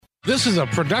This is a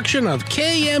production of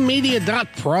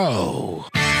KMmedia.pro.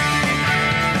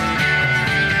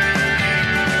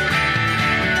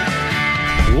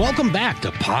 Welcome back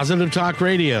to Positive Talk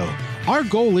Radio. Our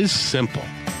goal is simple: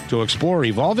 to explore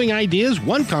evolving ideas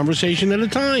one conversation at a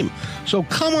time. So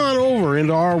come on over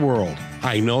into our world.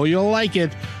 I know you'll like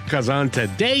it, because on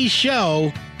today's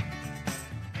show,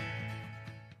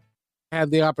 I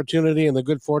had the opportunity and the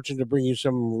good fortune to bring you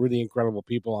some really incredible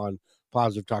people on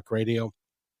Positive Talk Radio.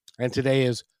 And today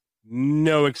is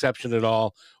no exception at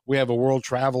all. We have a world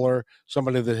traveler,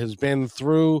 somebody that has been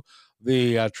through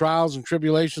the trials and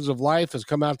tribulations of life, has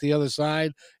come out the other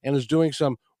side, and is doing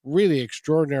some really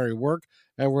extraordinary work.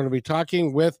 And we're going to be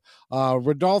talking with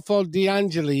Rodolfo De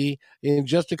Angeli in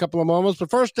just a couple of moments.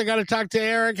 But first, I got to talk to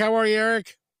Eric. How are you,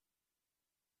 Eric?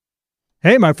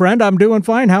 Hey, my friend, I'm doing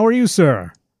fine. How are you,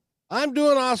 sir? I'm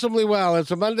doing awesomely well.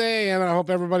 It's a Monday, and I hope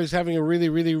everybody's having a really,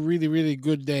 really, really, really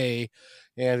good day.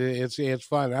 And it's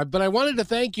fun. But I wanted to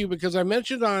thank you because I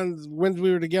mentioned on when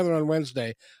we were together on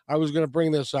Wednesday, I was going to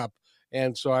bring this up.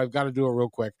 And so I've got to do it real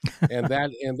quick. And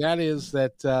that is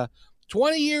that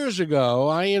 20 years ago,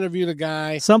 I interviewed a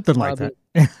guy. Something like that.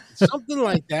 Something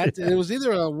like that. It was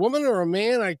either a woman or a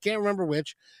man. I can't remember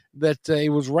which. That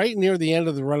it was right near the end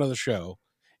of the run of the show.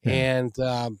 Yeah. And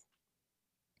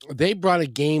they brought a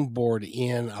game board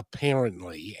in,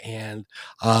 apparently, and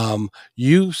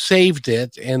you saved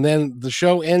it, and then the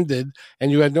show ended, and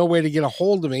you had no way to get a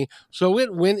hold of me, so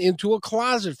it went into a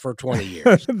closet for 20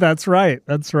 years. That's right.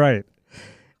 And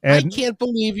I can't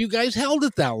believe you guys held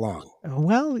it that long.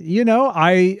 Well, you know,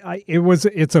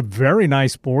 it's a very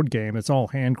nice board game. It's all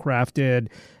handcrafted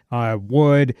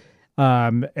wood,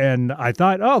 and I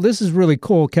thought, oh, this is really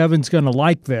cool. Kevin's going to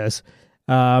like this.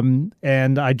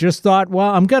 And I just thought, well,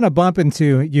 I'm going to bump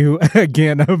into you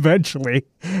again eventually.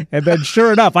 And then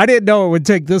sure enough, I didn't know it would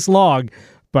take this long,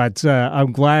 but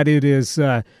I'm glad it is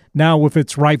now with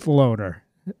its rightful owner.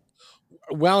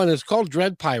 Well, and it's called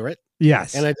Dread Pirate.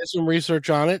 Yes. And I did some research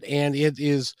on it, and it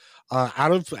is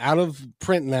out of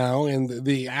print now. And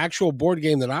the actual board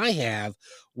game that I have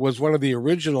was one of the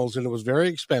originals, and it was very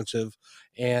expensive.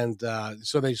 And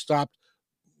so they stopped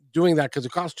doing that because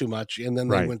it cost too much, and then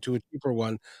they went to a cheaper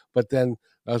one. But then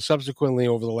subsequently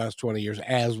over the last 20 years,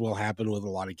 as will happen with a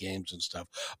lot of games and stuff.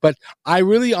 But I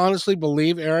really honestly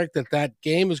believe, Eric, that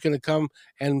game is going to come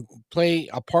and play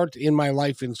a part in my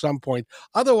life in some point.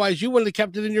 Otherwise, you wouldn't have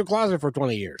kept it in your closet for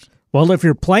 20 years. Well, if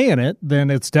you're playing it, then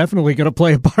it's definitely going to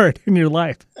play a part in your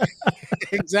life.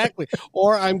 Exactly.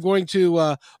 Or I'm going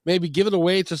to maybe give it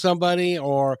away to somebody,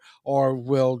 or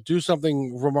we'll do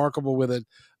something remarkable with it.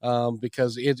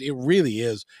 Because it really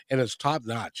is, and it's top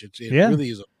notch. It really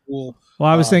is a cool. Well,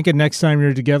 I was thinking next time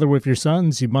you're together with your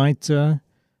sons, you might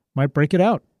break it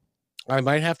out. I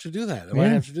might have to do that. I might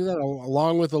have to do that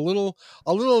along with a little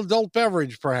adult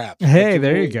beverage, perhaps. Hey,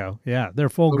 there you go. Yeah, they're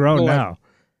full grown now.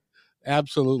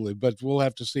 Absolutely, but we'll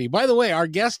have to see. By the way, our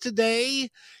guest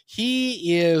today,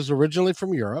 he is originally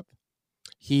from Europe.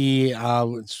 He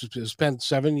spent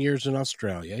 7 years in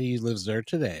Australia. He lives there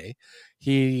today.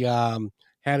 He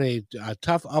had a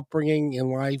tough upbringing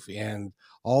in life, and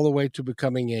all the way to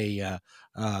becoming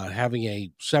having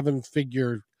a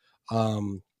 7-figure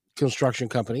construction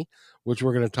company, which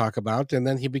we're going to talk about. And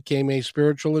then he became a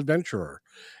spiritual adventurer,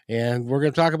 and we're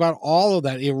going to talk about all of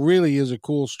that. It really is a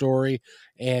cool story,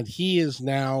 and he is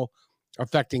now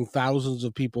affecting thousands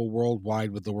of people worldwide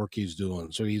with the work he's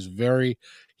doing. So he's a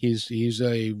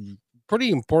pretty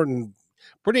important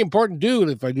dude,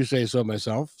 if I do say so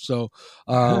myself. So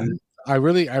I'm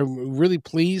really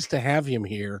pleased to have him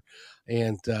here,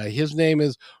 and his name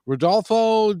is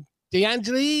Rodolfo De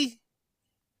Angeli.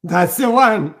 That's the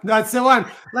one. Let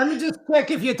me just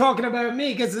check if you're talking about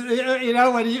me, because you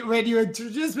know when you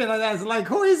introduced me like that, it's like,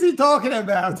 who is he talking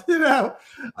about?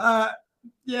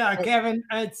 Yeah, Kevin,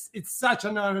 it's such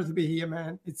an honor to be here,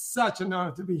 man. It's such an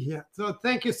honor to be here. So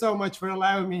thank you so much for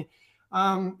allowing me,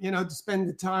 to spend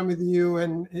the time with you,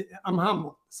 and I'm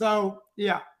humbled. So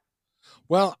yeah.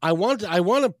 Well, I want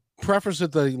to preface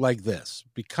it like this,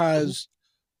 because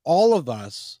all of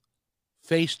us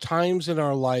face times in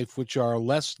our life which are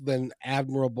less than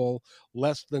admirable,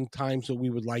 less than times that we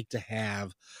would like to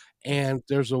have. And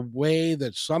there's a way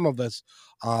that some of us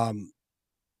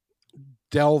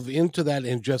delve into that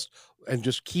and just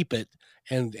keep it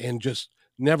and just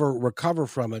never recover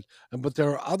from it. But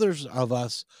there are others of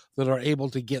us that are able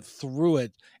to get through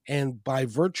it, and by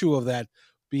virtue of that,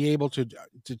 be able to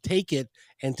take it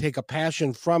and take a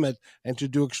passion from it and to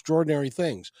do extraordinary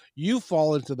things. You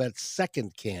fall into that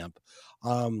second camp.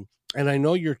 And I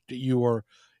know you were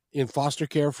in foster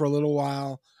care for a little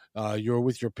while. You were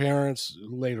with your parents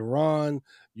later on.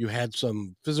 you had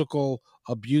some physical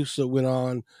abuse that went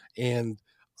on, and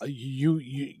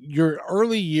your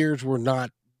early years were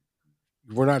not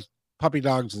puppy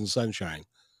dogs and sunshine.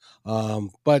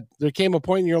 But there came a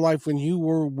point in your life when you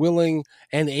were willing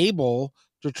and able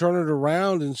to turn it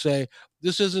around and say,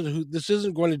 this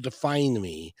isn't going to define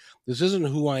me. This isn't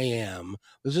who I am.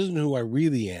 This isn't who I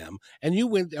really am. And you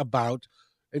went about,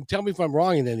 and tell me if I'm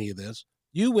wrong in any of this,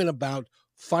 you went about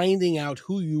finding out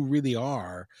who you really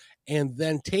are, and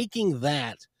then taking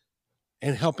that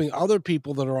and helping other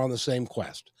people that are on the same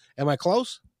quest. Am I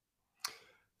close?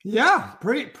 Yeah,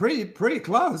 pretty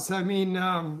close. I mean,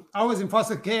 I was in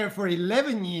foster care for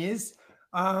 11 years.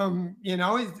 You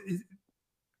know,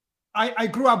 I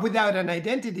grew up without an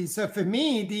identity. So for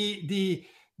me,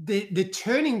 the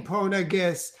turning point, I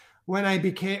guess, when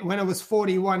I was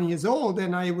 41 years old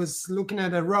and I was looking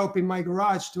at a rope in my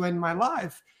garage to end my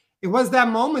life, it was that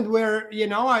moment where, you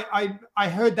know, I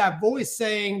heard that voice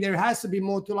saying there has to be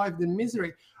more to life than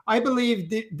misery. I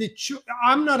believe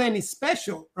I'm not any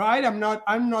special, right? I'm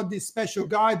not this special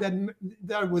guy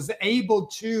that was able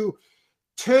to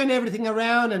turn everything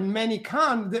around, and many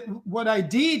can't. What I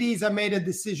did is I made a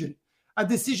decision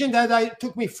that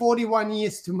took me 41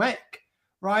 years to make,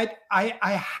 right?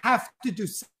 I have to do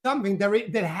something.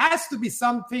 There has to be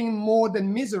something more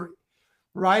than misery,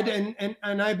 right?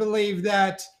 And I believe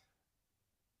that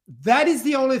is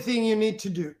the only thing you need to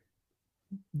do.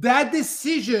 That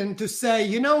decision to say,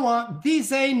 you know what,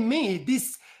 this ain't me.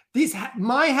 This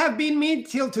might have been me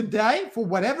till today for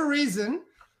whatever reason,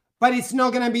 but it's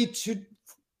not going to be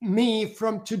me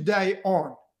from today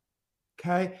on.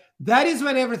 Okay. That is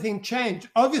when everything changed.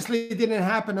 Obviously, it didn't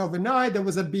happen overnight. There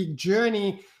was a big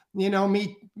journey,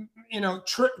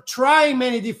 trying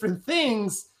many different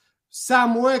things.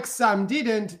 Some worked, some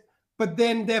didn't. But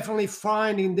then definitely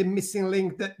finding the missing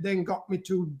link that then got me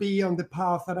to be on the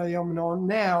path that I am on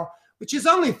now, which is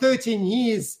only 13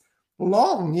 years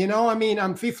long. You know, I mean,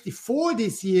 I'm 54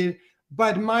 this year,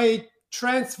 but my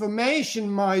transformation,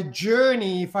 my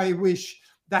journey, if I wish,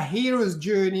 the hero's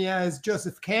journey, as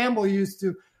Joseph Campbell used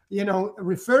to,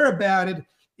 refer about it,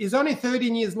 is only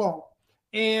 13 years long.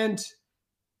 And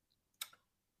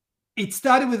it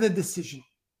started with a decision.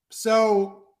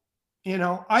 So,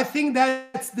 I think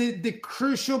that's the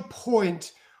crucial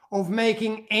point of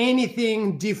making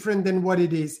anything different than what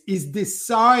it is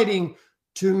deciding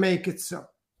to make it so.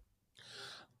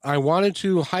 I wanted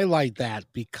to highlight that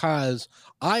because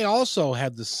I also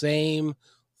had the same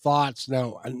thoughts.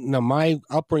 Now my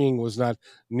upbringing was not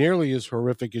nearly as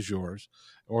horrific as yours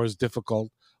or as difficult,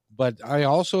 but I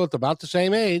also at about the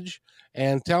same age.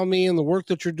 And tell me, in the work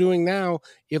that you're doing now,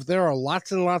 if there are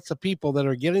lots and lots of people that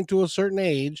are getting to a certain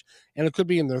age, and it could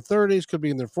be in their 30s, could be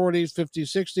in their 40s, 50s,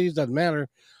 60s, doesn't matter,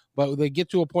 but they get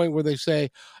to a point where they say,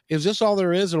 is this all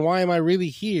there is, and why am I really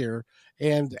here?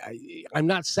 And I'm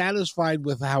not satisfied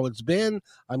with how it's been.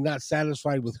 I'm not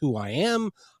satisfied with who I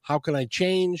am. How can I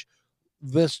change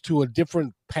this to a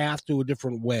different path, to a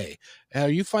different way? Are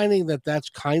you finding that that's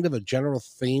kind of a general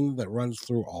theme that runs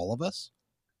through all of us?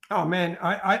 Oh man,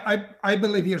 I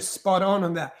believe you're spot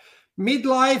on that.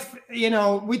 Midlife,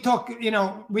 we talk,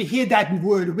 we hear that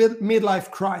word,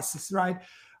 midlife crisis, right?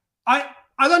 I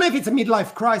don't know if it's a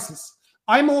midlife crisis.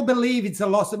 I more believe it's a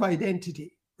loss of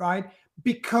identity, right?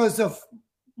 Because of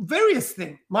various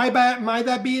things. Might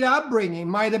that be upbringing,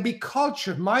 might that be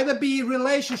culture, might that be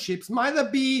relationships, might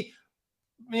that be,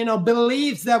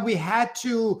 beliefs that we had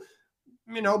to,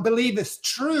 believe is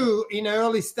true in an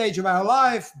early stage of our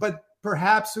life, but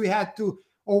perhaps we had to,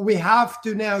 or we have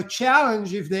to now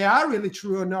challenge if they are really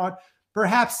true or not.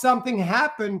 Perhaps something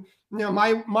happened.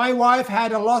 My wife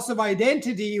had a loss of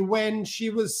identity when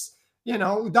she was,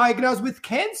 diagnosed with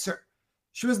cancer.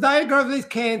 She was diagnosed with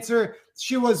cancer.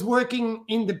 She was working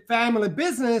in the family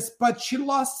business, but she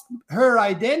lost her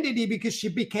identity because she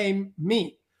became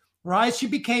me. Right? She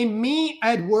became me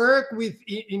at work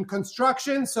in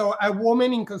construction. So a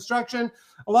woman in construction,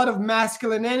 a lot of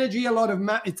masculine energy,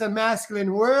 it's a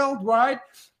masculine world, right?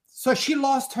 So she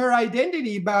lost her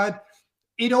identity, but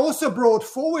it also brought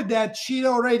forward that she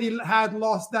already had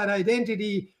lost that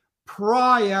identity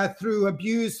prior through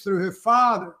abuse through her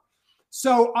father.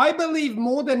 So I believe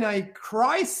more than a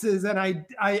crisis and a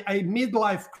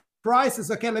midlife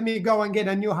crisis, okay, let me go and get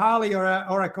a new Harley or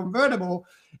a convertible.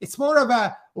 It's more of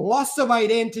a loss of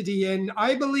identity. And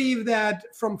I believe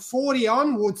that from 40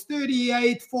 onwards,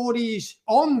 38, 40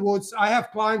 onwards, I have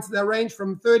clients that range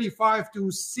from 35 to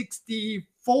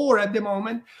 64 at the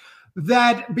moment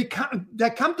that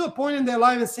come to a point in their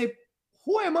life and say,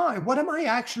 who am I? What am I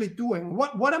actually doing?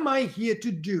 What am I here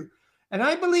to do? And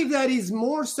I believe that is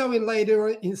more so in later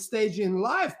in stage in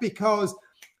life, because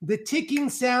the ticking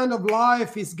sound of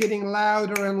life is getting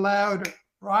louder and louder,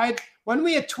 right? When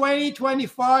we are 20,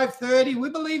 25, 30, we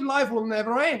believe life will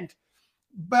never end.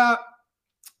 But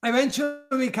eventually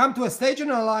we come to a stage in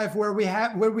our life where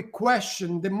we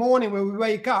question the morning when we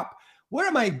wake up, where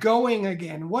am I going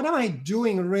again? What am I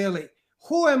doing really?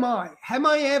 Who am I? Am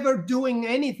I ever doing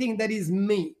anything that is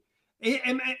me?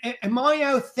 Am I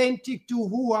authentic to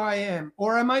who I am?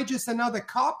 Or am I just another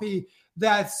copy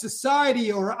that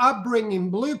society or upbringing,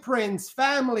 blueprints,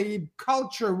 family,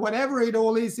 culture, whatever it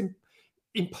all is,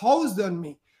 imposed on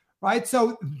me, right?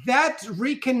 So that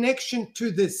reconnection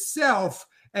to the self,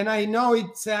 and I know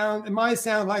it might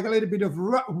sound like a little bit of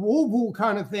woo-woo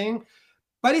kind of thing,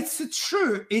 but it's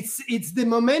true. It's the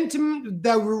momentum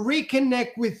that we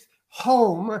reconnect with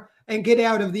home and get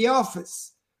out of the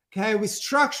office. Okay, we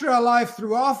structure our life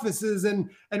through offices, and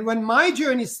when my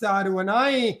journey started, when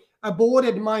I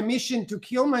aborted my mission to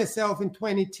kill myself in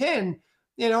 2010,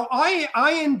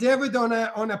 I endeavored on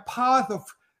a path of.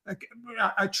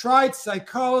 I tried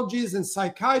psychologists and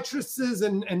psychiatrists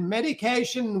and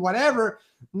medication and whatever.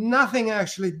 Nothing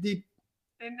actually did.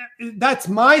 That's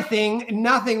my thing.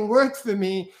 Nothing worked for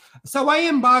me. So I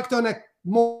embarked on a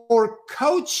more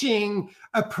coaching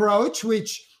approach,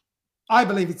 which I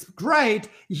believe it's great.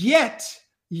 Yet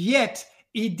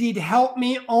it did help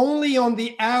me only on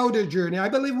the outer journey. I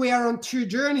believe we are on two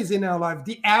journeys in our life.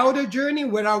 The outer journey,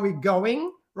 where are we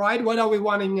going, right? What are we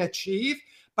wanting to achieve?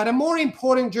 But a more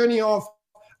important journey of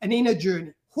an inner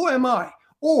journey. Who am I?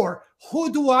 Or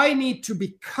who do I need to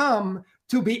become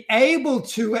to be able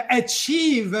to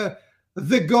achieve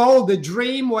the goal, the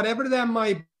dream, whatever that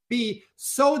might be,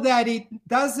 so that it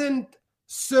doesn't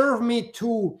serve me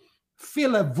to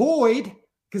fill a void,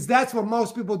 because that's what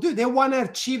most people do. They want to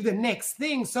achieve the next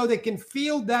thing so they can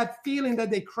feel that feeling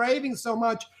that they're craving so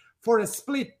much for a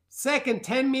split second,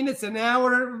 10 minutes, an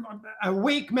hour, a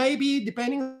week, maybe,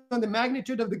 depending on the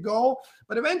magnitude of the goal.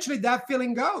 But eventually that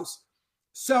feeling goes.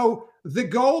 So the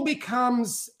goal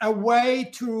becomes a way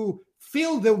to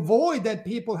fill the void that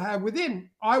people have within.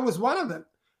 I was one of them,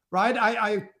 right?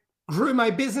 I grew my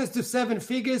business to 7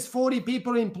 figures, 40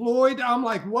 people employed. I'm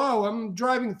like, whoa, I'm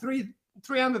driving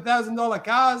 $300,000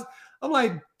 cars. I'm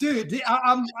like, dude,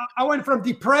 I went from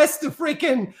depressed to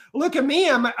freaking, look at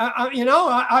me.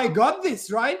 I got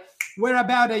this, right? Where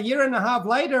about a year and a half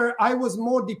later, I was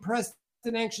more depressed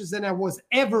and anxious than I was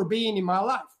ever been in my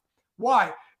life.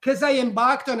 Why? Because I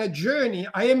embarked on a journey.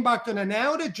 I embarked on an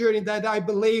outer journey that I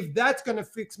believe that's going to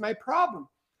fix my problem.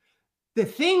 The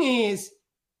thing is,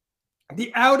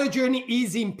 the outer journey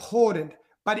is important,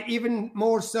 but even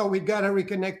more so, we got to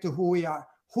reconnect to who we are.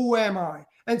 Who am I?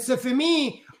 And so for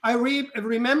me, I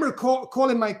remember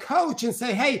calling my coach and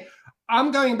say, hey,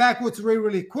 I'm going backwards really,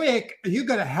 really quick. You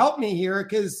got to help me here,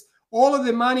 because all of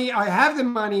the money, I have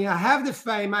the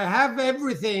fame, I have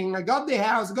everything. I got the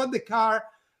house, got the car.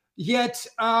 Yet,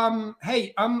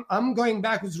 hey, I'm going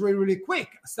backwards really, really quick.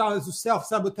 I started to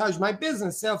self-sabotage my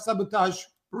business, self-sabotage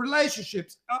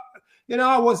relationships.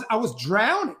 I was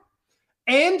drowning.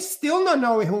 And still not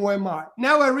knowing who am I.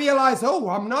 Now I realize, oh,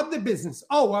 I'm not the business.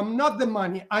 Oh, I'm not the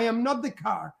money. I am not the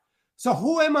car. So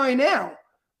who am I now?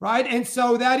 Right? And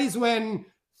so that is when,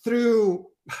 through,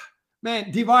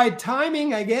 divine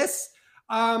timing, I guess,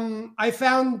 I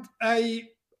found a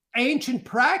ancient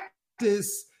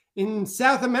practice in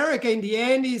South America, in the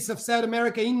Andes of South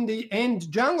America, in the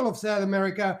end jungle of South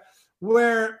America,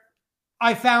 where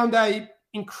I found a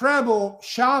incredible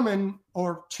shaman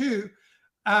or two,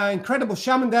 incredible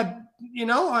shaman that,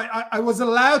 I was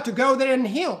allowed to go there and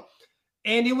heal.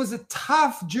 And it was a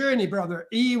tough journey, brother.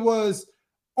 It was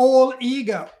all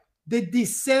ego, the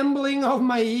dissembling of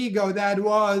my ego that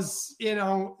was,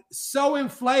 so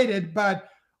inflated, but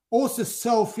also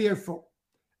so fearful.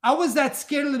 I was that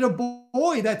scared little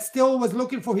boy that still was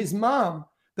looking for his mom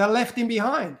that left him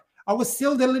behind. I was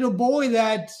still the little boy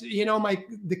that,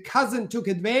 the cousin took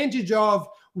advantage of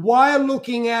while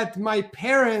looking at my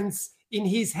parents in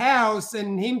his house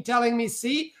and him telling me,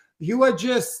 see, you are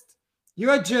just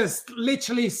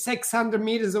literally 600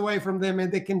 meters away from them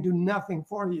and they can do nothing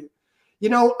for you.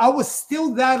 I was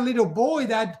still that little boy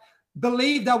that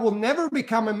believed I will never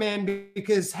become a man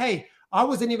because, hey, I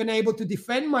wasn't even able to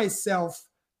defend myself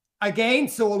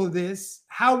against all of this.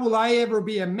 How will I ever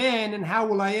be a man, and how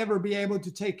will I ever be able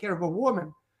to take care of a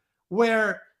woman?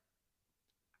 Where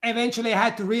eventually I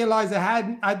had to realize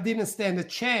I didn't stand a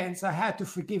chance. I had to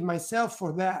forgive myself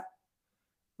for that.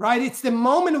 Right? It's the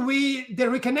moment the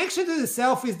reconnection to the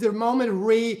self is the moment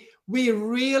we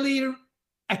really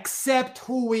accept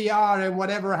who we are and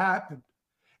whatever happened.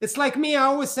 It's like me, I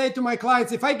always say to my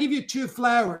clients, if I give you 2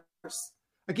 flowers,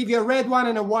 I give you a red one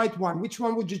and a white one. Which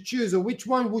one would you choose, or which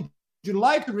one would you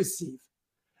like to receive?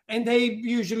 And they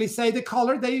usually say the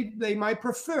color they might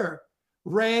prefer,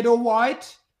 red or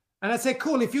white. And I say,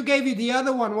 cool, if you gave you the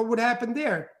other one, what would happen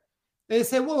there? They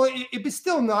say, well, it'd be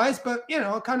still nice, but,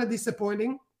 kind of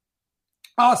disappointing.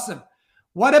 Awesome.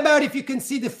 What about if you can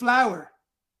see the flower,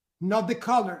 not the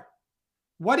color?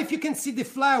 What if you can see the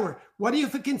flower? What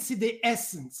if you can see the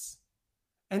essence?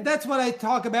 And that's what I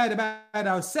talk about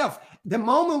ourselves. The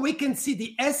moment we can see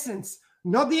the essence,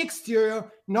 not the exterior,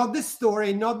 not the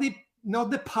story, not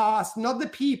the past, not the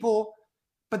people,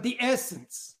 but the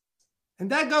essence. And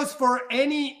that goes for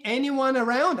anyone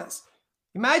around us.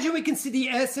 Imagine we can see the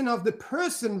essence of the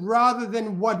person rather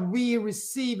than what we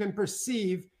receive and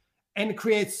perceive and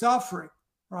create suffering,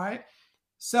 right?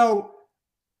 So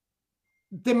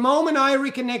the moment I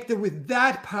reconnected with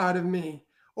that part of me,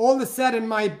 all of a sudden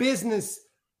my business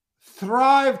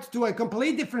thrived to a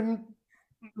completely different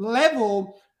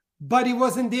level, but it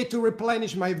wasn't there to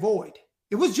replenish my void.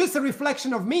 It was just a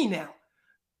reflection of me now.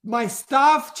 My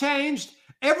stuff changed.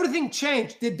 Everything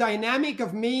changed. The dynamic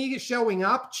of me showing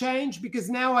up changed because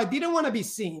now I didn't want to be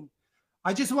seen.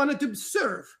 I just wanted to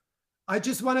serve. I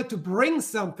just wanted to bring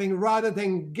something rather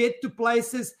than get to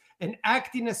places and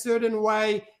act in a certain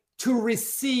way to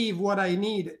receive what I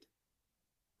needed.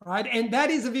 Right? And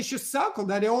that is a vicious cycle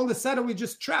that all of a sudden we're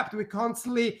just trapped. We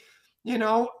constantly,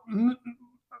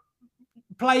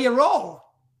 play a role.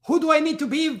 Who do I need to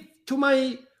be to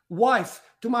my wife,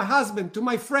 to my husband, to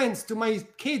my friends, to my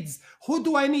kids? Who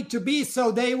do I need to be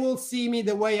so they will see me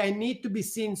the way I need to be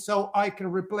seen so I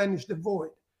can replenish the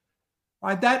void?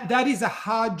 Right? That is a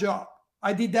hard job.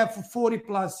 I did that for 40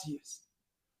 plus years.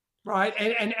 Right?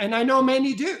 And I know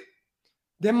many do.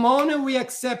 The moment we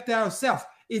accept ourselves,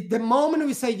 the moment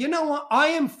we say, you know what, I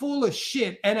am full of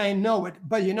shit and I know it,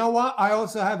 but you know what, I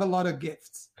also have a lot of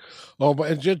gifts. Oh,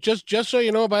 but just so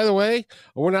you know, by the way,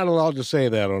 we're not allowed to say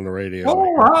that on the radio.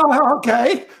 Oh,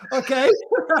 okay.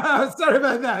 Sorry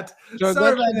about that. So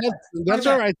that's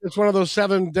all right. It's one of those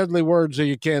 7 deadly words that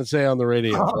you can't say on the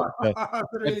radio.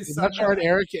 That's all right.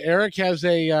 Eric has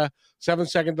a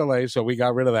 7-second delay, so we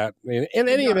got rid of that. In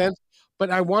any event, but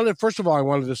first of all, I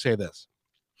wanted to say this.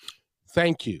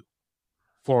 Thank you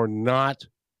for not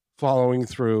following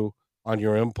through on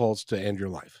your impulse to end your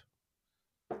life.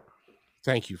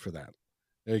 Thank you for that,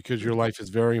 because your life is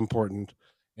very important,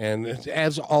 and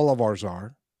as all of ours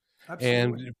are.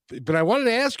 Absolutely. But I wanted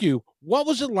to ask you, what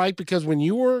was it like? Because when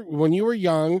you were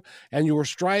young and you were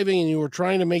striving and you were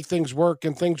trying to make things work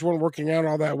and things weren't working out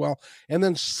all that well, and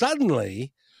then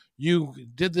suddenly you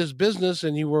did this business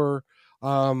and you were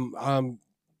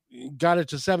got it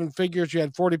to 7 figures. You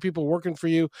had 40 people working for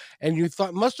you, and you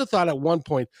must have thought at one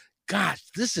point, gosh,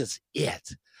 this is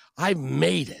it. I've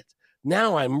made it.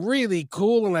 Now I'm really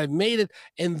cool and I've made it.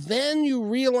 And then you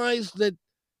realize that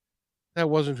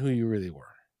wasn't who you really were.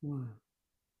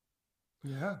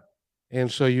 Yeah.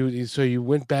 And so you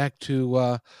went back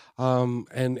to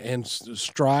and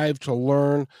strive to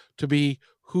learn to be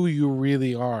who you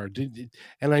really are.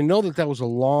 And I know that was a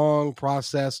long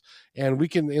process, and we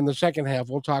can, in the second half,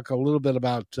 we'll talk a little bit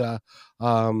about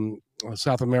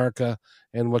South America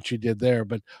and what you did there.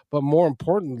 But more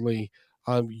importantly,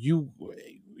 you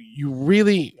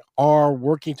really are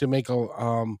working to make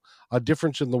a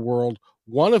difference in the world.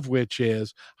 One of which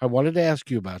is, I wanted to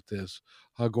ask you about this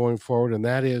going forward, and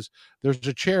that is, there's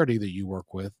a charity that you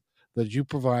work with, that you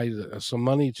provide some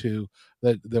money to,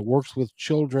 that works with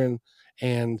children,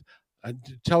 and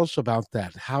tell us about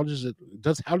that. How does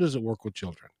it work with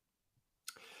children?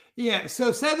 Yeah,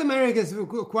 so South America is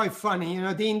quite funny.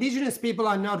 The indigenous people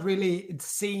are not really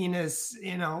seen as,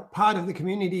 part of the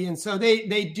community. And so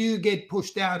they do get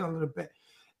pushed out a little bit.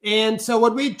 And so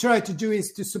what we try to do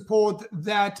is to support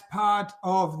that part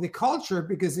of the culture,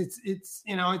 because it's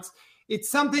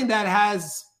something that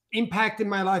has impacted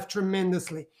my life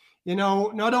tremendously.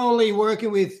 Not only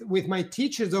working with my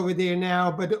teachers over there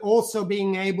now, but also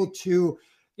being able to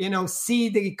see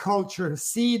the culture,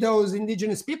 see those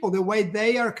indigenous people, the way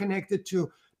they are connected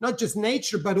to not just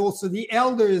nature, but also the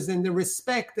elders and the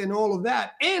respect and all of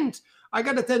that. And I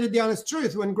got to tell you the honest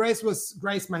truth, when Grace,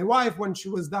 my wife, when she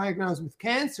was diagnosed with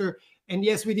cancer, and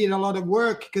yes, we did a lot of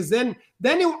work, because then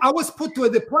I was put to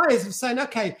the place of saying,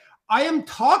 okay, I am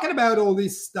talking about all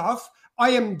this stuff.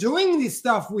 I am doing this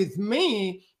stuff with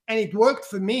me, and it worked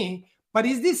for me. But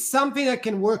is this something that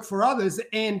can work for others?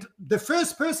 And the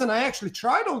first person I actually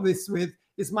tried all this with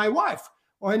is my wife,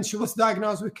 when she was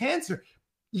diagnosed with cancer.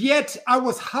 Yet I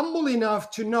was humble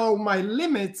enough to know my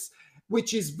limits,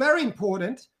 which is very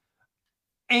important.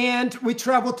 And we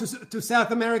traveled to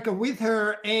South America with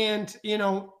her, and,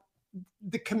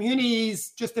 the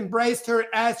communities just embraced her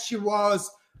as she was,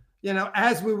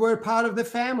 as we were part of the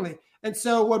family. And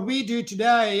so what we do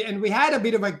today, and we had a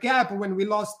bit of a gap when we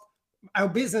lost our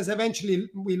business. Eventually,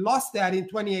 we lost that in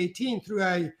 2018 through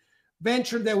a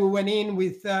venture that we went in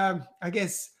with, I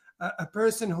guess, a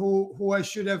person who I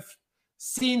should have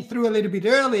seen through a little bit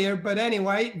earlier. But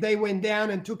anyway, they went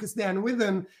down and took us down with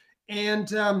them. And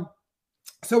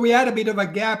so we had a bit of a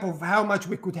gap of how much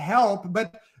we could help.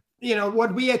 But,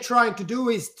 what we are trying to do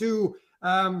is to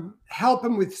help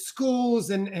them with schools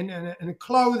and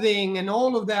clothing and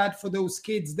all of that for those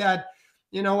kids that,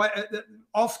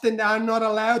 often are not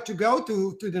allowed to go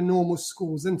to the normal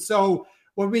schools. And so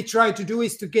what we try to do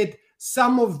is to get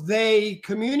some of the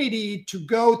community to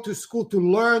go to school to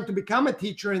learn to become a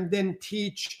teacher and then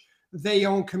teach their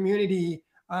own community,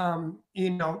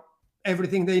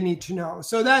 everything they need to know.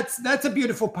 So that's a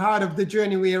beautiful part of the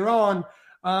journey we are on.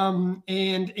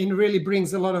 And it really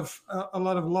brings a lot of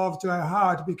love to our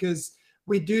heart, because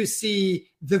we do see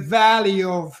the value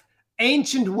of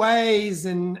ancient ways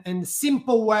and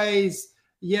simple ways,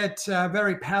 yet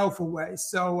very powerful ways.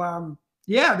 So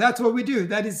that's what we do.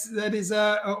 That is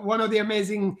one of the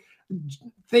amazing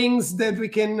things that we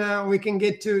can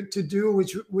get to do,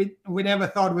 which we never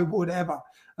thought we would ever.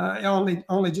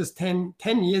 Only just 10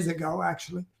 years ago,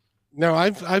 actually. No,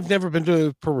 I've never been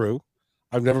to Peru.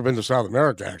 I've never been to South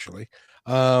America, actually.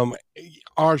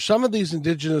 Are some of these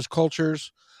indigenous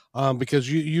cultures,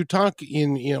 because you talk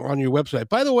on your website.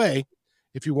 By the way,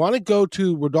 if you want to go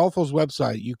to Rodolfo's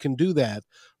website, you can do that.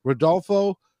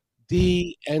 Rodolfo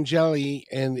D. Angeli,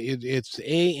 and it's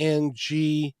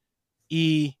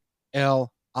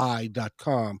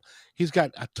ANGELI.com. He's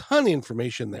got a ton of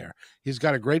information there. He's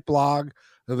got a great blog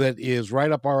that is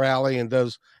right up our alley and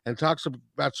talks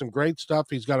about some great stuff.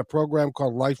 He's got a program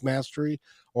called Life Mastery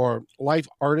or Life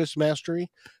Artist Mastery,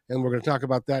 and we're going to talk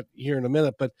about that here in a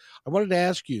minute. But I wanted to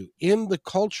ask you, in the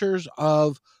cultures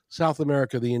of South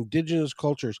America, the indigenous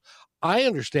cultures, I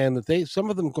understand that some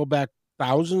of them go back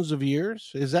thousands of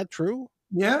years. Is that true?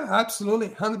 Yeah, absolutely,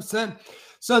 100%.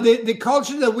 So the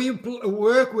culture that we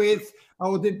work with,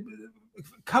 or the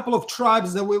couple of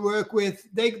tribes that we work with,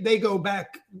 they go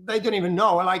back, they don't even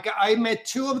know. Like, I met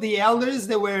two of the elders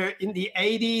that were in the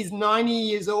 80s, 90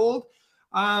 years old.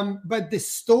 But the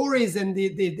stories and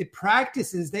the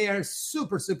practices, they are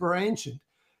super, super ancient.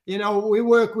 We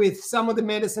work with some of the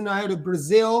medicine out of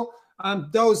Brazil.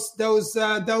 Those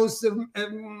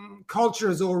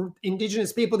cultures or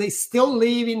indigenous people, they still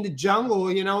live in the jungle,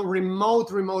 remote,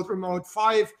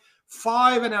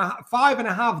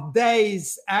 5.5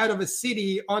 days out of a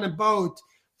city on a boat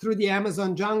through the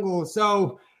Amazon jungle.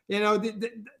 So,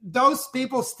 those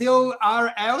people still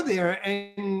are out there.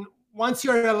 And once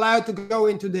you're allowed to go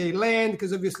into the land,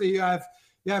 because obviously you have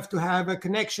to have a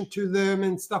connection to them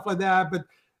and stuff like that. But,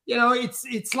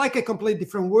 it's like a complete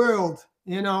different world.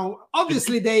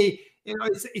 Obviously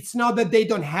it's not that they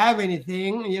don't have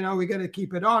anything, we got to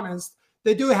keep it honest.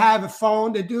 They do have a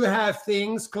phone, they do have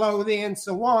things, clothing and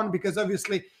so on, because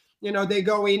obviously, they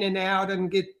go in and out and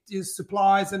get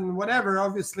supplies and whatever.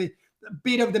 Obviously, a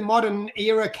bit of the modern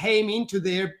era came into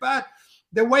there, but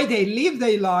the way they live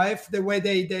their life, the way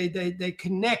they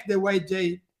connect, the way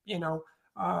they,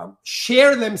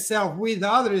 share themselves with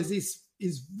others is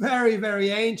very,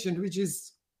 very ancient, which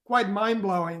is quite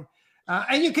mind-blowing.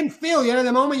 And you can feel,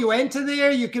 the moment you enter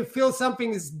there, you can feel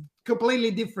something is completely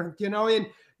different, and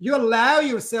you allow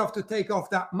yourself to take off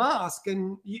that mask,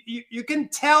 and you can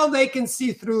tell they can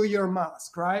see through your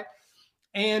mask, right?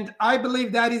 And I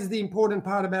believe that is the important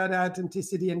part about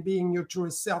authenticity and being your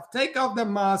truest self. Take off the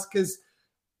mask, because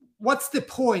what's the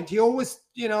point? You always,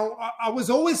 I was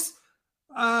always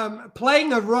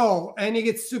playing a role, and it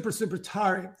gets super, super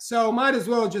tiring. So might as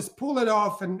well just pull it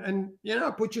off and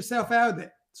put yourself out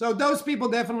there. So those people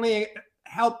definitely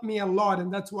helped me a lot,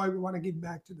 and that's why we want to give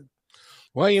back to them.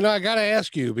 Well, I got to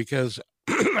ask you, because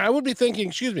I would be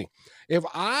thinking, if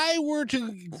I were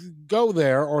to go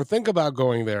there or think about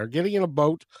going there, getting in a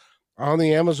boat on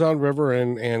the Amazon River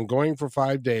and going for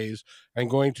 5 days and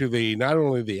going to not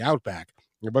only the outback,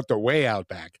 but the way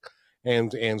outback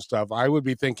and stuff, I would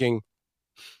be thinking,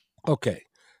 okay,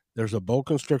 there's a boa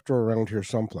constrictor around here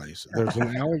someplace. There's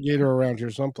an alligator around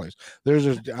here someplace. There's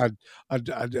a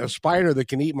spider that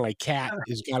can eat my cat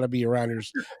is got to be around here.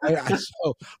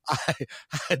 So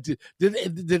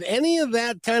did any of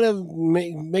that kind of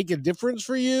make a difference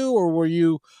for you, or were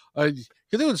you? Because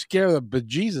it would scare the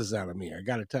bejesus out of me. I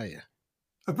got to tell you.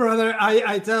 Brother,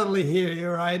 I totally hear you,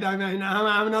 right? I mean,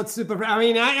 I'm not super. I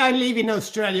mean, I live in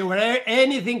Australia where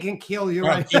anything can kill you,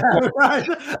 right? Right?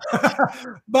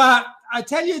 But I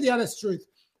tell you the honest truth.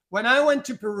 When I went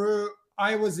to Peru,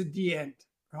 I was at the end,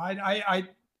 right?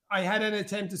 I had an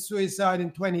attempt to suicide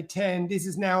in 2010. This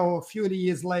is now a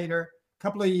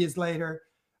couple of years later.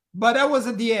 But I was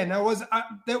at the end.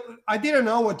 I didn't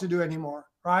know what to do anymore,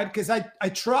 right? Because I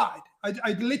tried.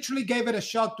 I literally gave it a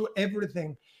shot to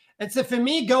everything. And so for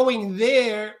me, going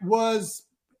there was,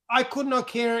 I could not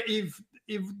care if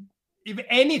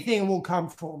anything will come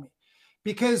for me,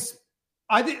 because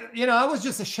I was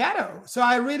just a shadow. So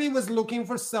I really was looking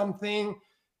for something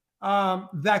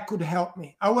that could help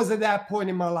me. I was at that point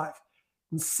in my life.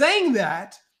 And saying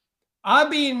that,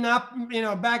 I've been up,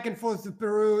 back and forth to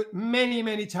Peru many,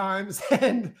 many times.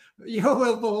 And you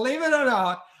will believe it or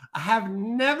not, I have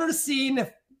never seen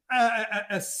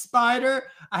a spider.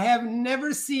 I have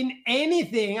never seen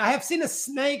anything. I have seen a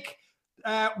snake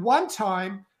one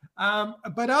time.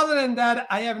 But other than that,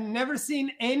 I have never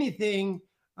seen anything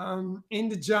in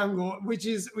the jungle, which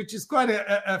is quite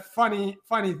a funny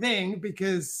thing,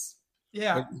 because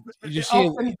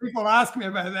often people ask me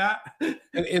about that.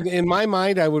 In my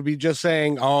mind, I would be just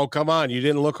saying, "Oh, come on, you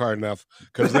didn't look hard enough,"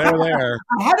 because they're there.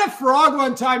 I had a frog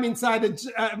one time inside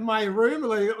my room,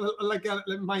 like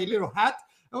my little hut.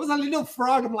 There was a little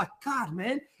frog. I'm like, God,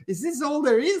 man, is this all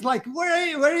there is? Like,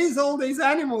 where is all these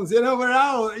animals? Where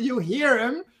are you hear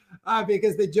them?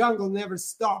 Because the jungle never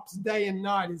stops day and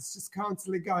night. It's just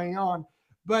constantly going on.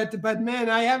 But man,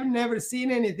 I have never seen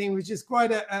anything, which is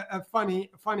quite a funny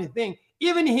thing.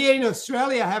 Even here in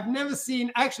Australia, I have never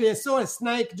seen. Actually, I saw a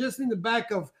snake just in the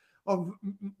back of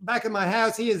my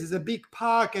house. Here is a big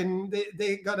park, and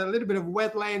they got a little bit of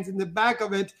wetlands in the back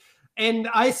of it. And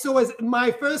I saw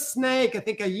my first snake, I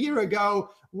think a year ago,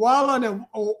 while on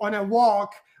a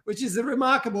walk, which is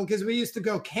remarkable because we used to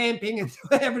go camping and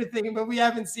do everything, but we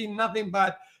haven't seen nothing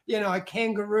but a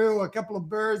kangaroo, a couple of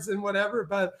birds, and whatever.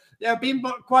 But yeah, I've been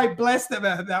quite blessed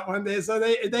about that one day. So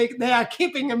they are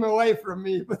keeping them away from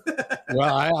me.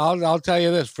 Well, I'll tell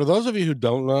you this: for those of you who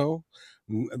don't know,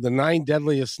 the 9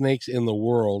 deadliest snakes in the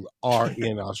world are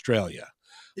in Australia.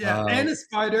 Yeah, and a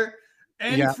spider,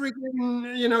 and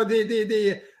freaking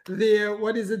the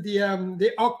what is it,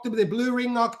 the blue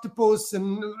ring octopus,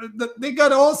 and they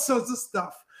got all sorts of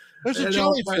stuff. There's a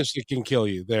jellyfish that can kill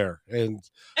you there, and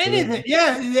anything.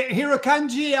 Yeah, the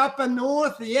Hirokanji up and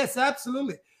north. Yes,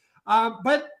 absolutely.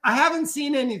 But I haven't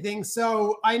seen anything,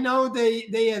 so I know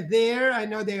they are there. I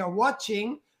know they are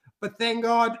watching, but thank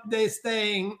God they're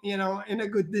staying, in a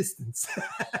good distance.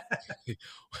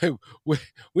 We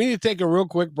need to take a real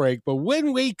quick break, but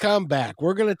when we come back,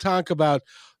 we're going to talk about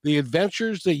the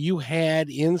adventures that you had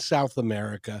in South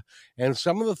America and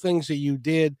some of the things that you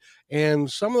did and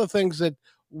some of the things that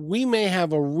we may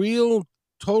have a real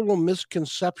total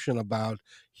misconception about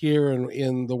here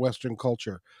in the Western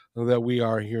culture that we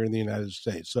are here in the United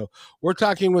States. So we're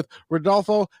talking with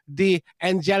Rodolfo De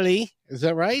Angeli. Is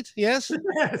that right? Yes?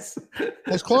 Yes.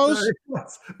 That's close?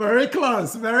 Very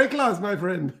close, my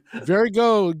friend. Very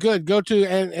good. Go to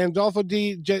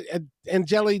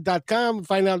AndolfoDeAngeli.com and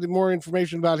find out more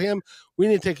information about him. We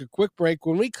need to take a quick break.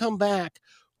 When we come back,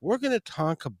 we're going to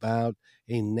talk about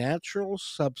a natural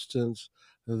substance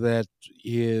that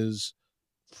is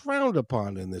frowned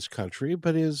upon in this country,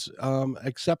 but is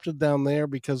accepted down there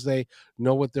because they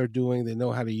know what they're doing, they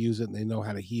know how to use it, and they know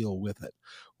how to heal with it.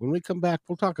 When we come back,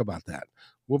 we'll talk about that.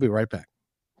 We'll be right back.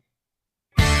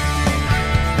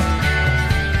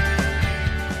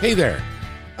 Hey there.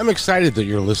 I'm excited that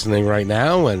you're listening right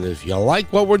now, and if you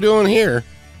like what we're doing here,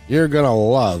 you're going to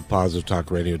love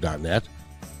PositiveTalkRadio.net.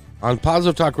 On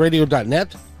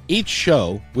PositiveTalkRadio.net, each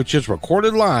show, which is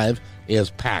recorded live,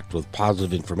 is packed with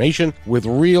positive information, with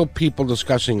real people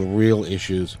discussing real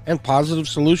issues and positive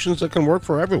solutions that can work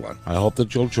for everyone. I hope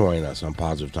that you'll join us on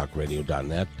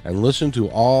PositiveTalkRadio.net and listen to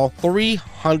all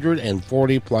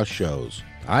 340 plus shows.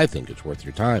 I think it's worth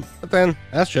your time. But then,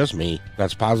 that's just me.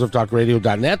 That's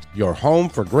PositiveTalkRadio.net, your home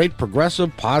for great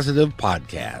progressive, positive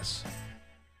podcasts.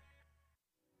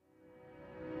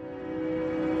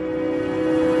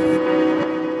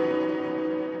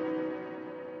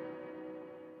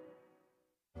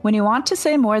 When you want to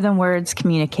say more than words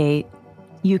communicate,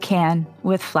 you can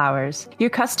with flowers.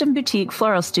 Your custom boutique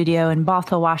floral studio in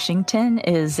Bothell, Washington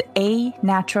is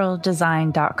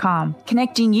anaturaldesign.com,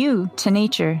 connecting you to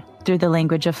nature through the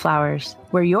language of flowers.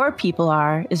 Where your people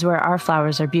are is where our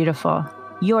flowers are beautiful.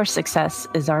 Your success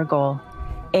is our goal.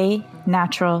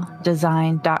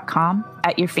 anaturaldesign.com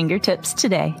at your fingertips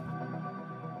today.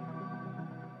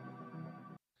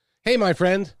 Hey, my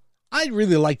friend. I'd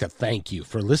really like to thank you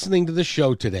for listening to the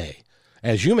show today.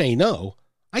 As you may know,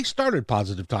 I started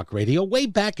Positive Talk Radio way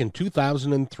back in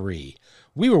 2003.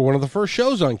 We were one of the first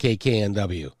shows on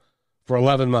KKNW. For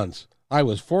 11 months, I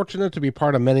was fortunate to be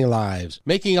part of many lives,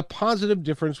 making a positive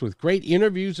difference with great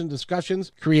interviews and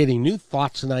discussions, creating new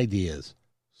thoughts and ideas.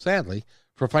 Sadly,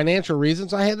 for financial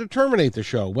reasons, I had to terminate the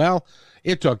show. Well,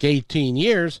 it took 18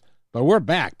 years, but we're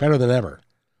back better than ever.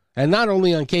 And not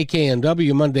only on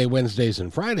KKNW Monday, Wednesdays,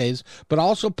 and Fridays, but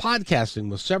also podcasting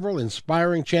with several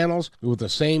inspiring channels with the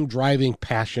same driving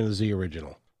passion as the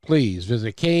original. Please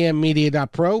visit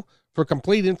kmmedia.pro for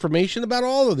complete information about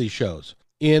all of these shows.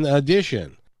 In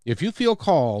addition, if you feel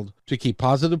called to keep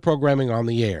positive programming on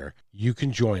the air, you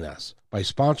can join us by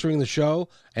sponsoring the show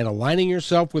and aligning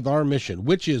yourself with our mission,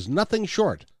 which is nothing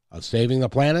short of saving the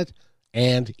planet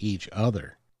and each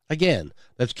other. Again,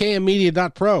 that's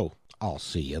kmmedia.pro. I'll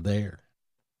see you there.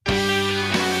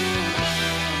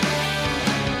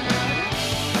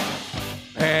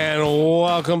 And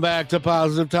welcome back to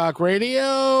Positive Talk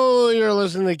Radio. You're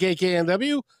listening to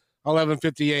KKNW,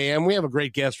 1150 AM. We have a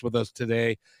great guest with us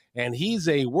today, and he's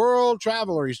a world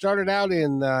traveler. He started out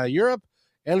in Europe,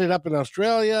 ended up in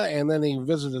Australia, and then he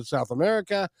visited South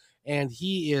America, and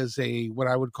he is what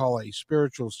I would call a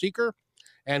spiritual seeker,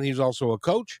 and he's also a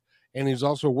coach. And he's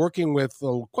also working with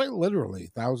quite literally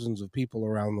thousands of people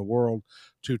around the world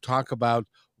to talk about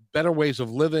better ways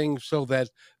of living so that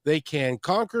they can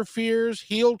conquer fears,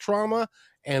 heal trauma,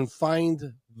 and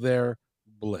find their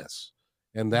bliss.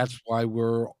 And that's why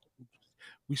we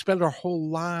spend our whole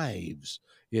lives,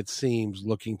 it seems,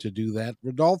 looking to do that.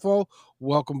 Rodolfo,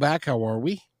 welcome back. How are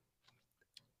we?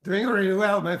 Doing really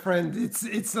well, my friend.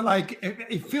 It's like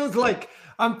it feels like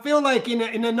I feel like in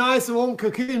a nice warm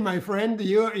cocoon, my friend.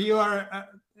 You are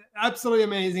absolutely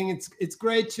amazing. It's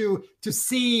great to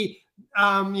see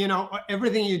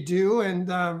everything you do, and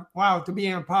wow, to be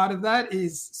a part of that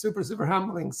is super, super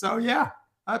humbling. So yeah,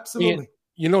 absolutely.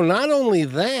 Not only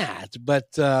that,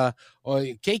 but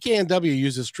KKNW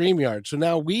uses StreamYard. So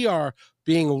now we are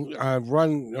being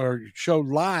run or showed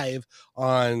live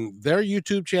on their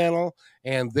YouTube channel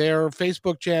and their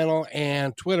Facebook channel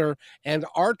and Twitter, and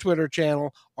our Twitter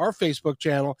channel, our Facebook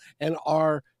channel, and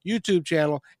our YouTube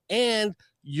channel. And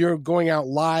you're going out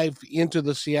live into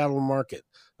the Seattle market,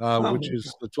 which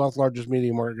is the 12th largest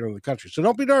media market in the country. So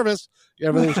don't be nervous.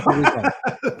 Everything's going to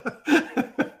be fine.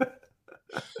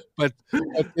 But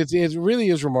it really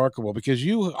is remarkable because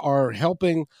you are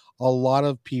helping a lot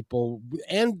of people.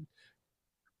 And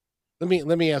let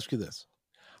me ask you this.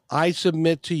 I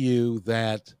submit to you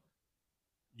that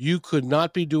you could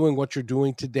not be doing what you're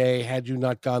doing today had you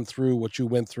not gone through what you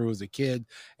went through as a kid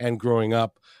and growing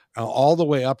up, all the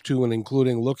way up to and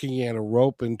including looking at a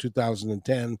rope in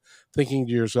 2010, thinking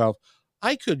to yourself,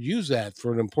 I could use that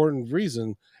for an important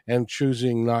reason, and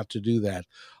choosing not to do that.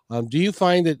 Do you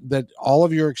find that all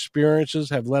of your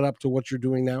experiences have led up to what you're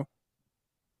doing now?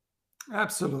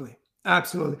 Absolutely.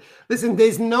 Absolutely. Listen,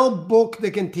 there's no book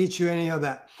that can teach you any of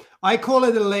that. I call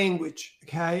it a language,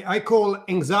 okay? I call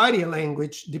anxiety a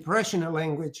language, depression a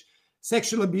language,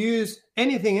 sexual abuse,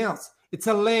 anything else. It's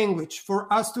a language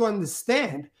for us to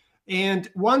understand. And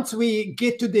once we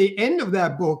get to the end of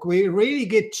that book, we really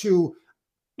get to,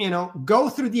 go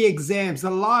through the exams, the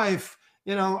life.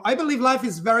 I believe life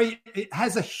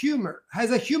has a humor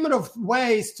of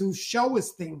ways to show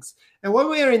us things. And when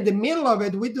we are in the middle of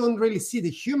it, we don't really see the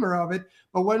humor of it.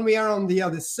 But when we are on the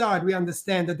other side, we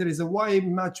understand that there is a way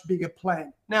much bigger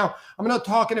plan. Now, I'm not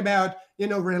talking about,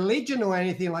 religion or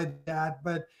anything like that.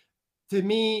 But to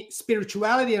me,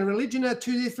 spirituality and religion are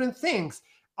two different things.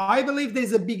 I believe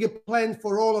there's a bigger plan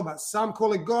for all of us. Some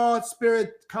call it God,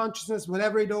 spirit, consciousness,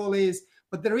 whatever it all is.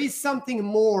 But there is something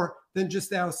more than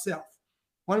just ourselves.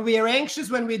 When we are anxious,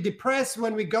 when we're depressed,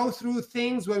 when we go through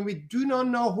things, when we do not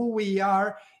know who we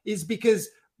are, is because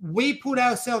we put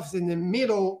ourselves in the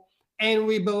middle and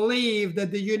we believe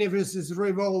that the universe is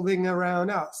revolving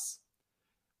around us.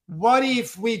 What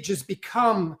if we just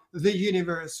become the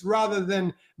universe rather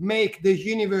than make the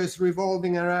universe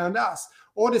revolving around us?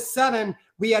 All of a sudden,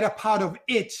 we are a part of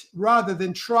it rather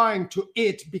than trying to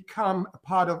become a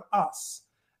part of us.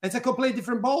 It's a completely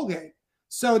different ballgame.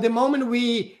 So the moment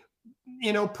we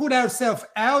put ourselves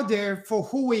out there for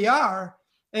who we are,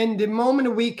 and the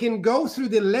moment we can go through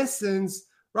the lessons,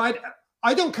 right?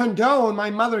 I don't condone my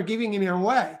mother giving me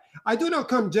away. I do not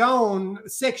condone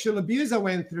sexual abuse I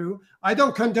went through. I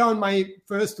don't condone my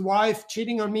first wife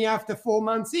cheating on me after 4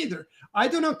 months either. I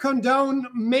do not condone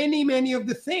many, many of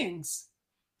the things,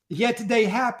 yet they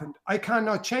happened. I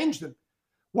cannot change them.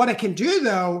 What I can do,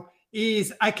 though,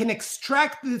 is I can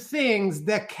extract the things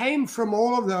that came from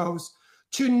all of those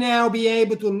to now be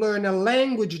able to learn a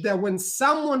language that when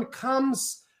someone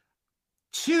comes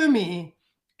to me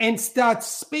and starts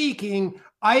speaking,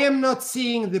 I am not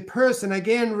seeing the person.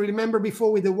 Again, remember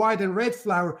before with the white and red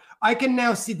flower, I can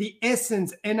now see the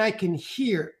essence and I can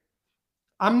hear.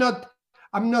 I'm not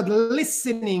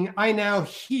listening, I now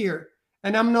hear.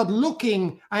 And I'm not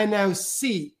looking, I now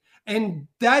see. And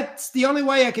that's the only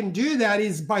way I can do that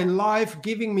is by life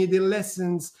giving me the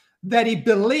lessons that he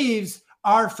believes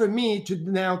are for me to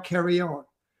now carry on.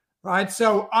 Right?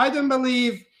 So I don't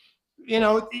believe,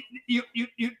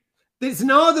 there's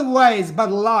no other ways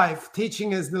but life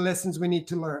teaching us the lessons we need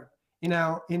to learn in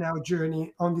our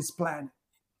journey on this planet.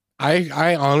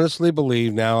 I honestly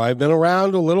believe now, I've been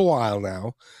around a little while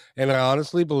now, and I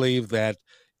honestly believe that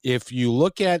if you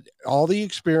look at all the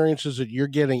experiences that you're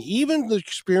getting, even the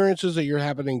experiences that you're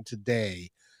happening today,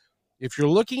 if you're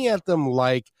looking at them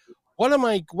like,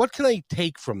 what can I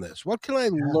take from this? What can I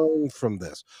learn from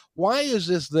this? Why is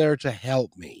this there to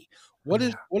help me? What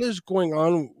is going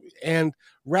on? And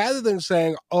rather than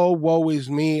saying, oh, woe is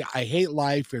me, I hate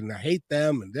life and I hate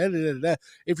them, and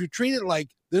if you treat it like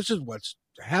this is what's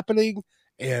happening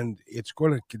and it's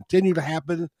going to continue to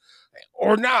happen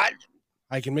or not,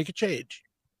 I can make a change.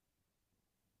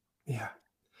 Yeah.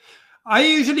 I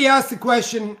usually ask the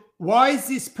question, why is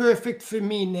this perfect for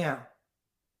me now?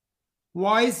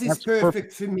 Why is this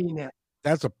perfect for me now?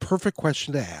 That's a perfect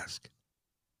question to ask.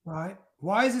 Right?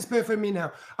 Why is this perfect for me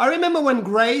now? I remember when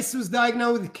Grace was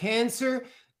diagnosed with cancer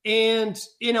and,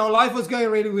 life was going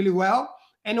really, really well.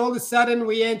 And all of a sudden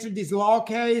we entered this law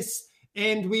case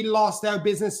and we lost our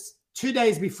business 2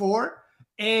 days before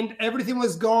and everything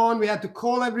was gone. We had to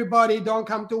call everybody, don't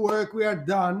come to work, we are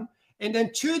done. And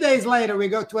then 2 days later, we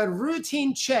go to a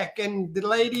routine check and the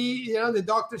lady, the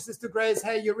doctor says to Grace,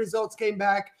 hey, your results came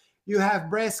back. You have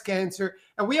breast cancer.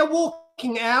 And we are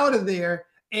walking out of there.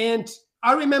 And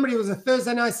I remember it was a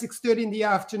Thursday night, 6:30 in the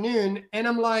afternoon. And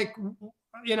I'm like,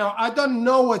 I don't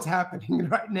know what's happening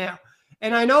right now.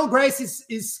 And I know Grace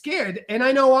is scared. And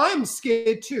I know I'm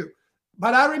scared too.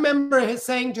 But I remember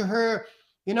saying to her,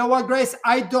 you know what, Grace,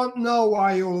 I don't know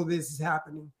why all of this is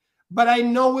happening. But I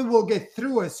know we will get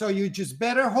through it. So you just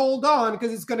better hold on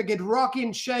because it's going to get rocky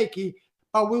and shaky.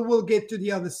 But we will get to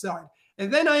the other side.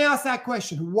 And then I asked that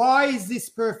question, why is this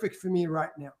perfect for me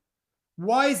right now?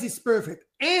 Why is this perfect?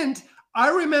 And I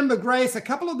remember, Grace, a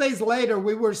couple of days later,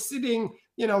 we were sitting,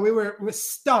 we were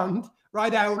stunned,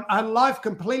 right? Our life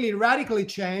completely radically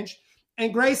changed.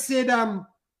 And Grace said, I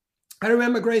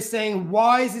remember Grace saying,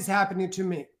 why is this happening to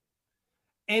me?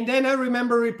 And then I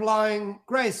remember replying,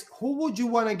 Grace, who would you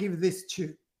want to give this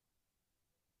to?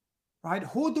 Right?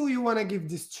 Who do you want to give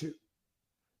this to?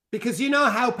 Because you know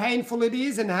how painful it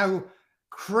is and how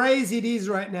crazy it is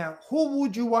right now. Who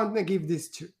would you want to give this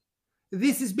to?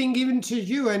 This is being given to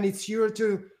you and it's yours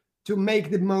to make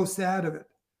the most out of it,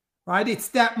 right? It's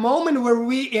that moment where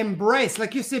we embrace,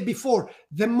 like you said before,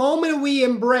 the moment we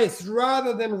embrace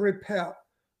rather than repel,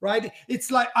 right?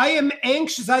 It's like, I am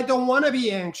anxious. I don't want to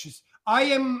be anxious.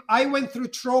 I went through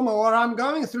trauma or I'm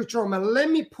going through trauma. Let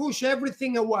me push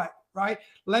everything away, right?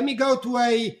 Let me go to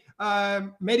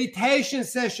a meditation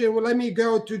session. Let me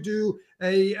go to do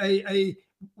a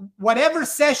whatever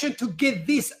session to get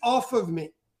this off of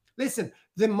me. Listen,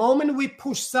 the moment we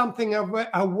push something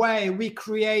away, we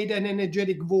create an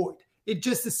energetic void. It's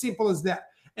just as simple as that.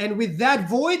 And with that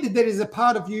void, there is a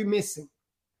part of you missing.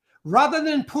 Rather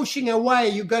than pushing away,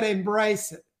 you got to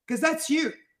embrace it because that's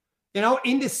you.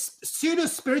 In this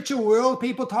pseudo-spiritual world,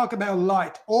 people talk about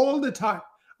light all the time.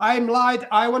 I'm light.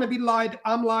 I want to be light.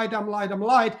 I'm light. I'm light. I'm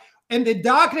light. And the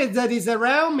darkness that is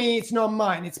around me, it's not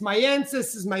mine. It's my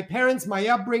ancestors, my parents, my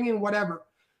upbringing, whatever,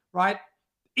 right?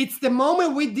 It's the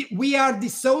moment we are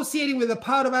dissociating with a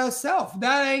part of ourselves.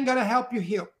 That ain't going to help you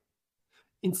heal.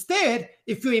 Instead,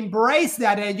 if you embrace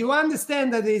that and you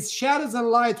understand that there's shadows and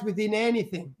light within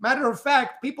anything. Matter of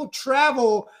fact, people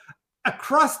travel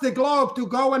across the globe to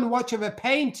go and watch a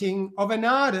painting of an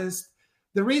artist.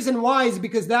 The reason why is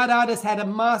because that artist had a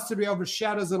mastery over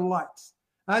shadows and lights.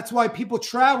 That's why people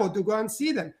travel to go and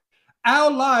see them.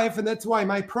 Our life, and that's why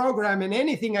my program and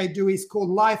anything I do is called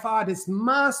Life Artist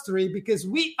Mastery, because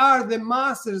we are the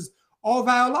masters of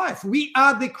our life. We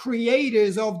are the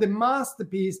creators of the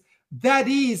masterpiece that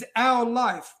is our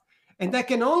life. And that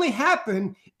can only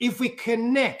happen if we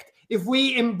connect, if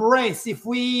we embrace, if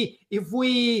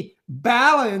we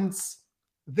balance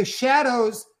the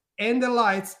shadows and the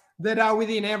lights that are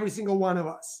within every single one of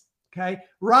us. Okay?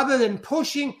 Rather than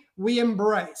pushing, we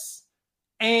embrace.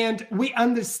 And we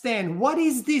understand, what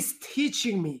is this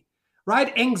teaching me?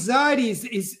 Right? Anxiety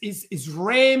is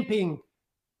ramping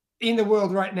in the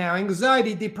world right now.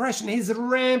 Anxiety, depression is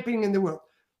ramping in the world.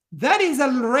 That is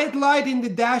a red light in the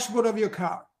dashboard of your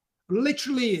car.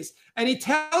 literally is. And it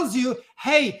tells you,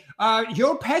 hey,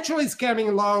 your petrol is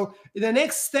getting low. The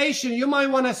next station, you might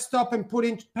want to stop and put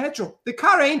in petrol. The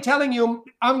car ain't telling you,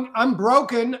 I'm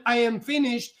broken, I am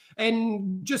finished,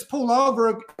 and just pull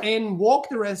over and walk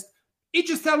the rest. It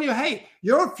just telling you, hey,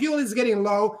 your fuel is getting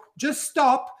low, just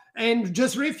stop and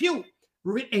just refuel.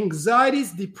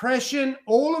 Anxieties, depression,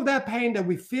 all of that pain that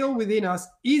we feel within us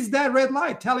is that red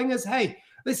light telling us, hey,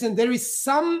 listen, there is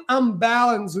some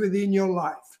imbalance within your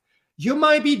life. You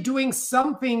might be doing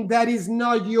something that is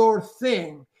not your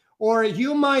thing, or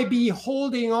you might be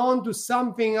holding on to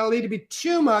something a little bit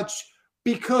too much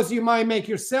because you might make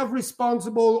yourself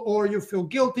responsible, or you feel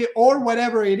guilty, or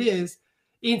whatever it is.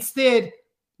 Instead,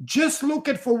 just look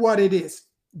at for what it is.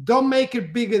 Don't make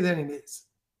it bigger than it is.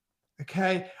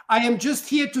 Okay? I am just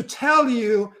here to tell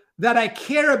you that I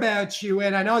care about you.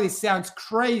 And I know this sounds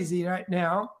crazy right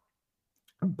now,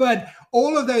 but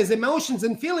all of those emotions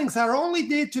and feelings are only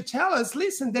there to tell us,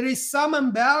 listen, there is some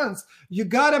imbalance. You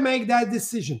got to make that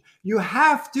decision. You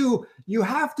have to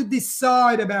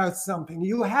decide about something.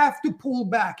 You have to pull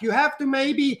back. You have to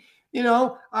maybe,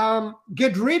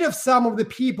 get rid of some of the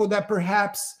people that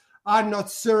perhaps are not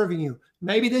serving you.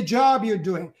 Maybe the job you're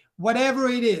doing, whatever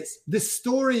it is, the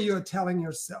story you're telling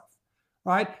yourself,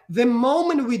 right? The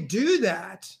moment we do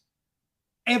that,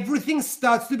 everything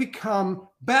starts to become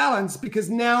balanced, because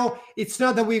now it's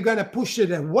not that we're going to push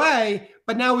it away,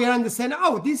 but now we understand,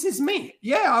 oh, this is me.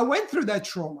 Yeah, I went through that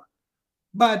trauma.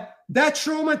 But that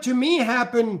trauma to me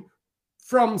happened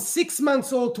from 6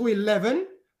 months old to 11,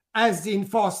 as in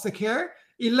foster care.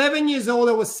 11 years old,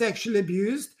 I was sexually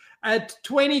abused. At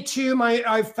 22,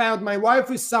 I found my wife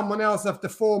with someone else after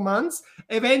 4 months.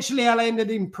 Eventually, I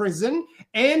landed in prison,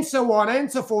 and so on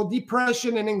and so forth,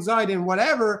 depression and anxiety and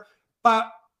whatever.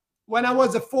 But when I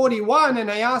was 41 and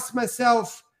I asked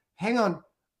myself, hang on,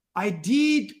 I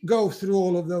did go through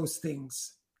all of those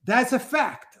things. That's a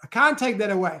fact. I can't take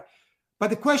that away. But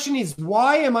the question is,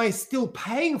 why am I still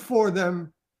paying for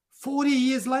them 40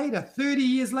 years later, 30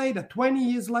 years later, 20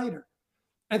 years later?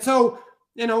 And so,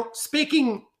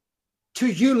 speaking to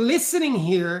you listening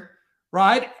here,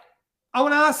 right, I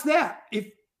want to ask that.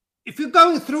 If you're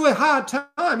going through a hard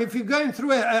time, if you're going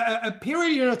through a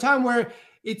period of time where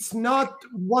it's not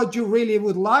what you really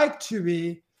would like to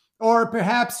be, or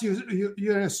perhaps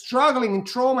you're struggling in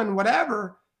trauma and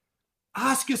whatever,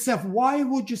 ask yourself, why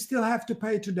would you still have to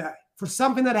pay today for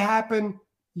something that happened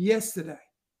yesterday,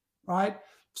 right?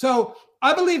 So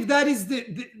I believe that is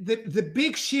the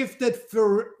big shift that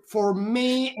for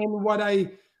me, and what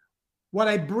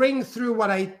I bring through,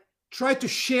 what I try to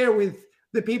share with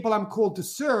the people I'm called to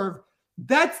serve.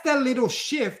 That's that little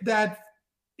shift, that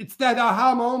it's that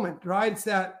aha moment, right? It's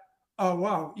that, oh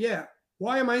wow, yeah.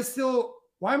 Why am I still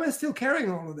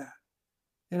carrying all of that?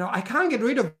 I can't get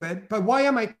rid of it, but why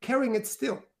am I carrying it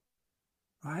still?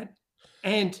 Right?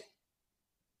 And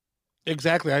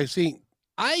exactly.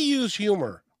 I use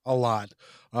humor a lot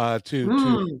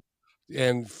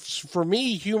and for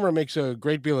me, humor makes a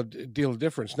great deal of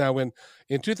difference. Now, in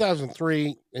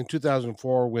 2003 and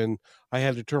 2004, when I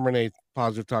had to terminate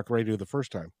Positive Talk Radio the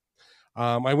first time,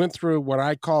 I went through what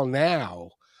I call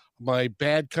now my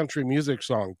bad country music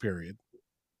song period.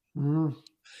 Mm.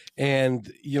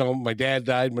 And, my dad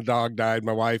died, my dog died,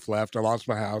 my wife left, I lost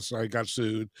my house, I got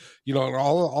sued, and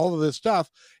all of this stuff.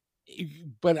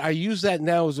 But I use that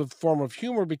now as a form of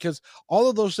humor, because all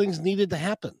of those things needed to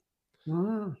happen.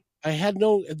 Mm. I had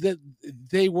that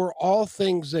they were all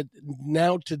things that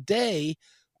now today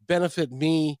benefit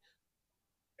me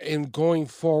in going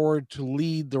forward to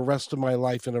lead the rest of my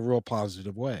life in a real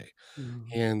positive way. Mm.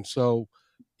 And so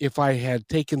if I had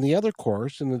taken the other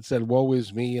course and it said, woe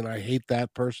is me, and I hate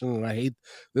that person, and I hate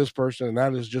this person, and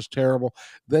that is just terrible,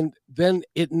 then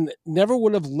it never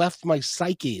would have left my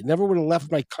psyche. It never would have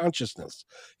left my consciousness.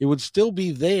 It would still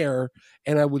be there,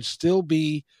 and I would still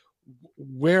be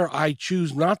where I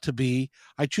choose not to be.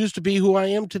 I choose to be who I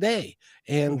am today.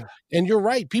 And you're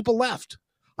right, people left.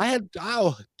 Did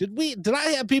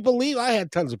I have people leave? I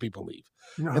had tons of people leave.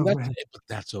 No, and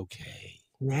that's okay.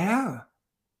 Yeah.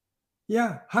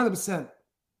 Yeah, 100%.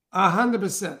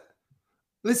 100%.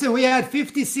 Listen, we had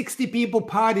 50, 60 people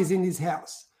parties in this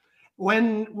house.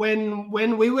 When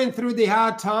we went through the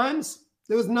hard times,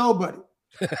 there was nobody.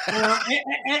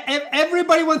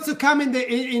 Everybody wants to come in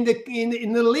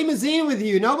the limousine with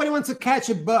you. Nobody wants to catch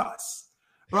a bus,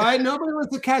 right? Nobody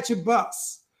wants to catch a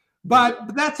bus,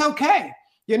 but that's okay.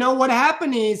 What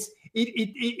happened is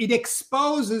it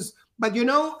exposes. But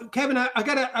Kevin, I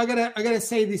gotta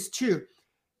say this too.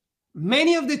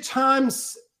 Many of the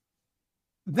times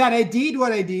that I did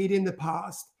what I did in the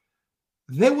past,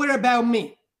 they were about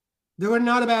me. They were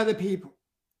not about the people.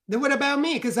 Then what about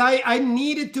me? Because I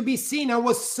needed to be seen. I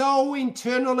was so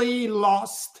internally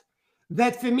lost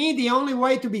that for me, the only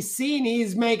way to be seen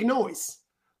is make noise,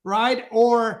 right?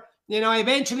 Or,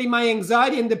 eventually my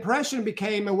anxiety and depression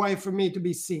became a way for me to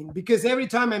be seen, because every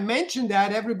time I mention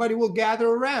that, everybody will gather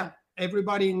around.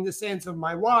 Everybody in the sense of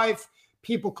my wife,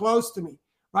 people close to me,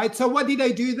 right? So what did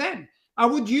I do then? I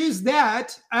would use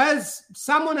that as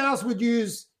someone else would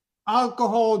use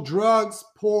alcohol, drugs,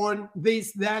 porn,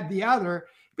 this, that, the other.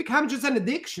 It becomes just an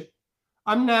addiction.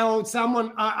 I'm now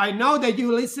someone, I know that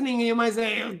you're listening and you might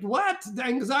say, what? The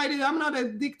anxiety? I'm not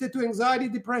addicted to anxiety,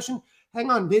 depression. Hang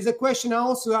on. There's a question I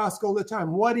also ask all the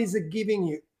time. What is it giving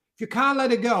you? If you can't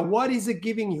let it go, what is it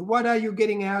giving you? What are you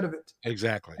getting out of it?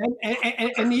 Exactly.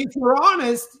 And if you're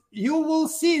honest, you will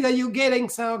see that you're getting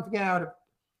something out of it.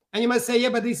 And you might say, yeah,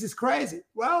 but this is crazy.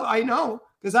 Well, I know,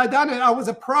 because I done it. I was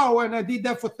a pro and I did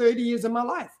that for 30 years of my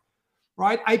life,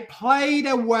 right? I played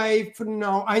away for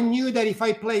no. I knew that if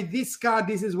I played this card,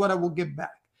 this is what I will get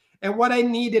back. And what I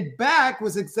needed back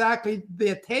was exactly the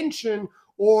attention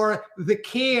or the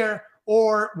care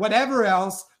or whatever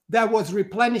else that was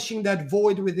replenishing that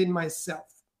void within myself,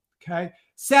 okay?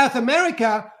 South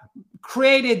America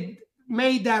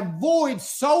made that void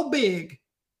so big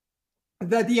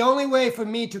that the only way for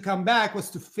me to come back was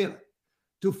to fill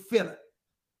it,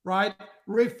 right?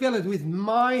 Refill it with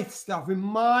my stuff, with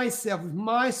myself, with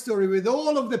my story, with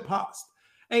all of the past,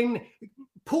 and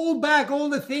pull back all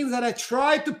the things that I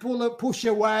tried to push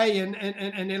away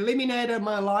and eliminate in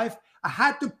my life. I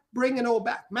had to bring it all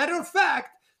back. Matter of fact,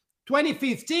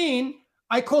 2015,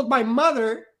 I called my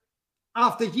mother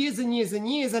after years and years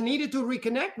and years. I needed to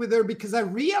reconnect with her because I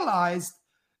realized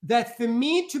that for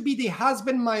me to be the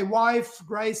husband my wife,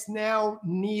 Grace, now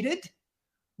needed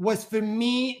was for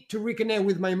me to reconnect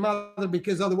with my mother,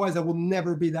 because otherwise I will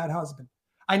never be that husband.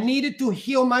 I needed to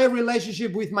heal my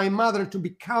relationship with my mother to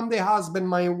become the husband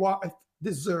my wife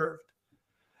deserved.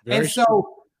 Very smart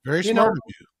of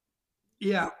you.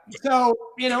 Yeah. So,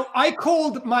 I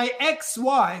called my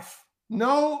ex-wife,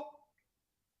 no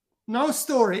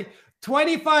story,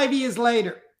 25 years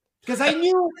later, because I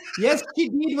knew, yes, she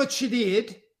did what she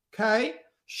did. Okay.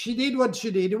 She did what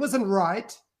she did. It wasn't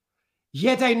right.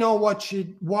 Yet I know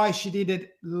why she did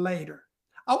it later.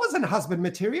 I wasn't husband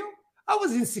material. I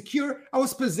was insecure. I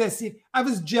was possessive. I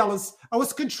was jealous. I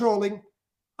was controlling.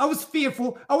 I was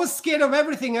fearful. I was scared of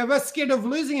everything. I was scared of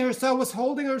losing her. So I was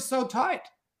holding her so tight.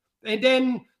 And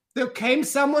then there came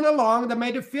someone along that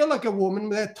made her feel like a woman,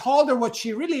 that told her what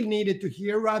she really needed to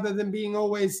hear, rather than being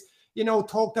always,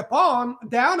 talked upon,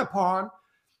 down upon,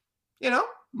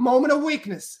 moment of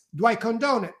weakness. Do I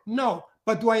condone it? No.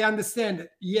 But do I understand it?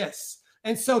 Yes.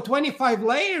 And so 2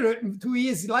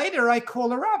 years later, I call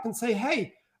her up and say,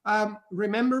 hey,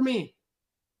 remember me?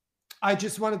 I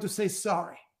just wanted to say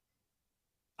sorry.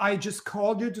 I just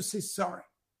called you to say sorry.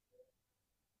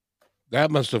 That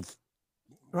must have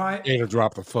right. made her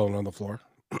drop the phone on the floor.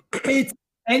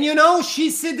 And she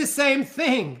said the same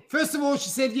thing. First of all, she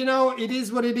said, it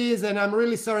is what it is, and I'm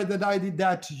really sorry that I did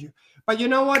that to you. But you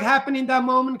know what happened in that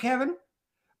moment, Kevin?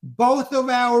 Both of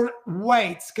our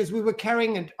weights, because we were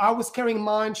carrying it. I was carrying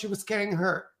mine, she was carrying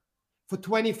her for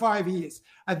 25 years.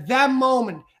 At that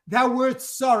moment, that word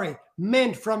sorry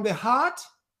meant from the heart,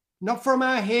 not from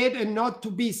our head, and not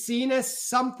to be seen as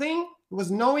something. There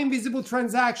was no invisible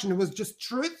transaction. It was just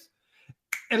truth.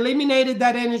 Eliminated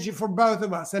that energy for both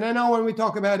of us. And I know when we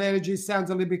talk about energy, it sounds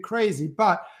a little bit crazy,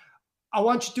 but I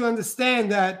want you to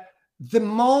understand that the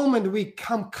moment we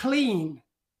come clean,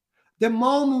 the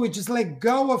moment we just let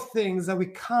go of things that we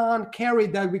can't carry,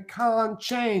 that we can't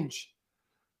change,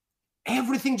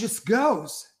 everything just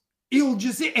goes.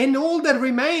 And all that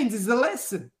remains is the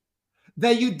lesson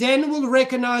that you then will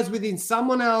recognize within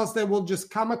someone else, that will just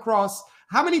come across.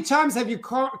 How many times have you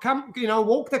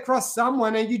walked across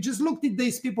someone and you just looked at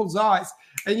these people's eyes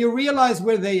and you realize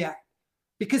where they are?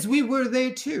 Because we were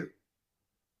there too,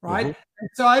 right? Mm-hmm.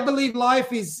 So I believe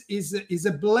life is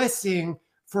a blessing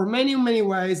for many, many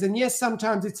ways. And yes,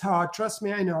 sometimes it's hard. Trust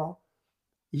me, I know.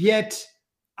 Yet,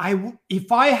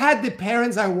 if I had the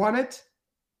parents I wanted,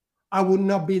 I would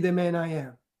not be the man I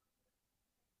am.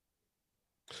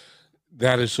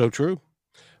 That is so true.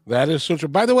 That is so true.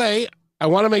 By the way, I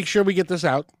want to make sure we get this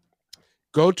out.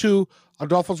 Go to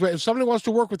Rodolfo's. If somebody wants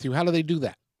to work with you, how do they do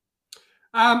that?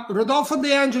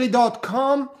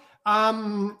 RodolfoDeAngeli.com.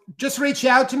 Just reach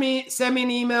out to me. Send me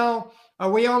an email.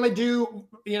 We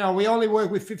only work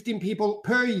with 15 people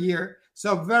per year.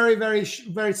 So very, very,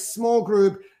 very small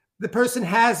group. The person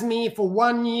has me for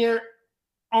 1 year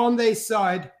on their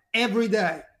side every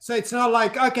day. So it's not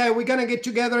like, okay, we're going to get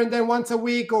together and then once a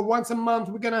week or once a month,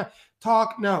 we're going to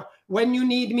talk. No, when you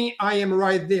need me, I am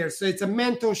right there. So it's a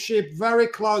mentorship, very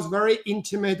close, very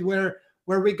intimate, where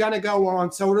we're going to go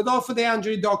on. So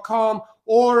RodolfoDeAngeli.com,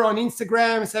 or on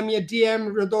Instagram, send me a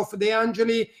DM, Rodolfo De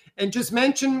Angeli, and just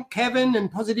mention Kevin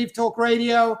and Positive Talk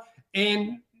Radio,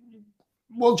 and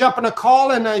we'll jump on a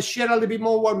call and I share a little bit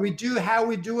more what we do, how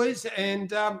we do it,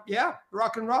 and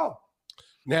rock and roll.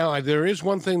 Now, there is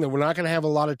one thing that we're not going to have a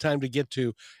lot of time to get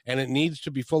to, and it needs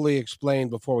to be fully explained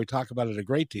before we talk about it a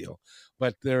great deal.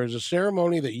 But there is a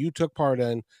ceremony that you took part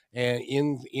in, and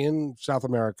in South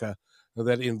America,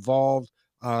 that involved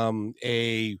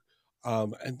a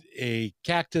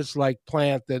cactus-like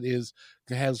plant that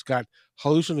has got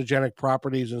hallucinogenic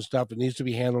properties and stuff. It needs to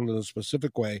be handled in a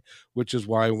specific way, which is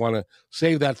why I want to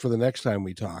save that for the next time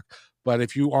we talk. But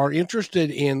if you are interested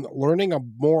in learning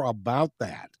more about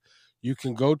that, you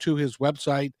can go to his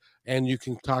website and you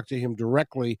can talk to him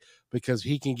directly, because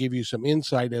he can give you some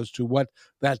insight as to what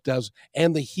that does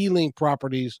and the healing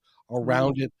properties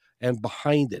around it and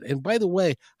behind it. And by the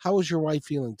way, how is your wife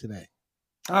feeling today?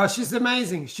 She's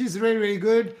amazing. She's really, really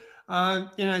good.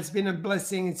 It's been a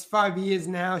blessing. It's 5 years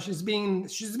now. She's been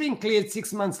cleared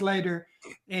 6 months later,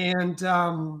 and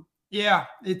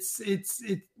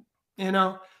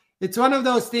it's one of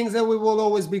those things that we will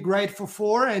always be grateful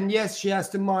for. And yes, she has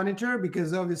to monitor,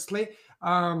 because obviously,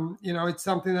 it's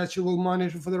something that she will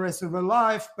monitor for the rest of her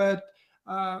life. But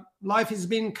life has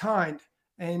been kind,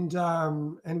 and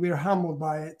we're humbled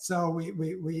by it. So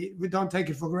we don't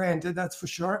take it for granted, that's for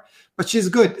sure. But she's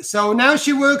good. So now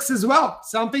she works as well.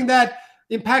 Something that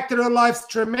impacted her life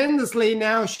tremendously.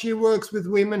 Now she works with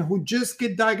women who just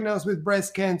get diagnosed with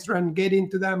breast cancer and get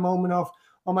into that moment of,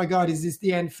 oh my God, is this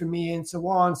the end for me? And so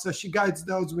on. So she guides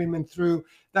those women through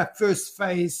that first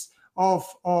phase of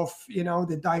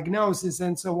the diagnosis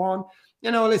and so on.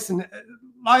 Listen,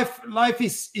 life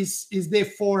is there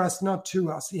for us, not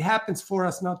to us. It happens for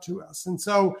us, not to us. And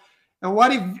so, and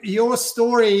what if your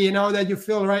story, that you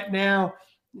feel right now,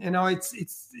 you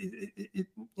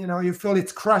feel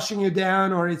it's crushing you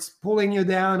down, or it's pulling you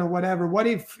down, or whatever. What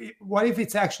if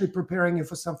it's actually preparing you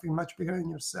for something much bigger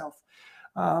than yourself?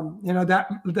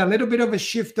 That little bit of a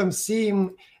shift of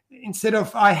seeing, instead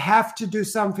of I have to do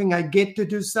something, I get to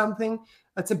do something.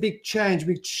 That's a big change,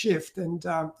 big shift, and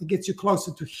it gets you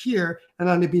closer to here and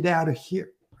a little bit out of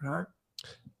here, right?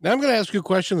 Now I'm going to ask you a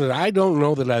question that I don't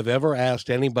know that I've ever asked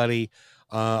anybody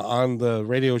on the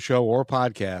radio show or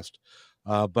podcast,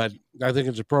 but I think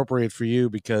it's appropriate for you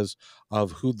because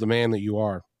of the man that you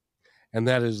are, and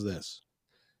that is this.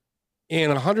 In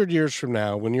 100 years from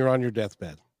now, when you're on your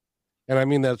deathbed, and I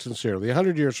mean that sincerely,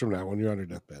 100 years from now, when you're on your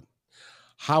deathbed,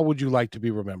 how would you like to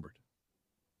be remembered?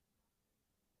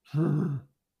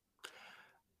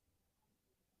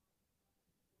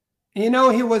 He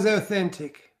was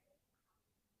authentic.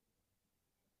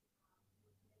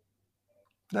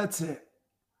 That's it.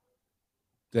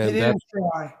 He didn't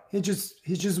try. He just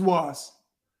was.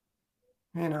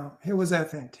 He was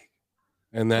authentic.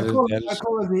 And I call it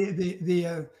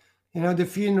the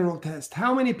funeral test.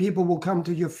 How many people will come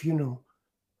to your funeral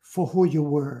for who you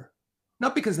were?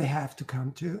 Not because they have to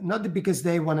come to, not because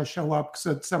they want to show up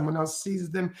so that someone else sees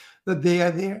them, that they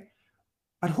are there.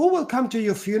 But who will come to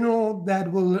your funeral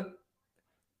that will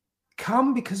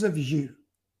come because of you,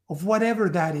 of whatever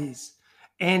that is?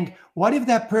 And what if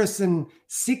that person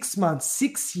 6 months,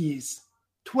 6 years,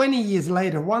 20 years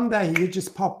later, one day you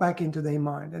just pop back into their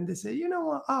mind and they say, you know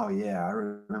what? Oh yeah, I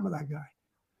remember that guy.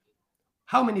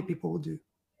 How many people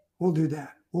will do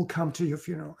that? Will come to your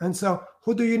funeral. And so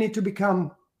who do you need to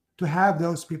become to have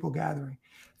those people gathering?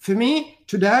 For me,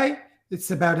 today,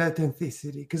 it's about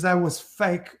authenticity, because I was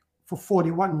fake for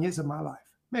 41 years of my life,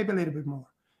 maybe a little bit more.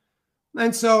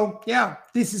 And so, yeah,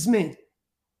 this is me.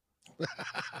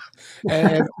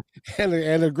 and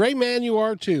a great man you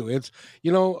are too. It's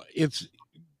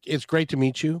great to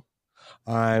meet you.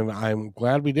 I'm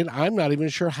glad we did. I'm not even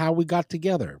sure how we got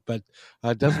together, but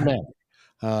it doesn't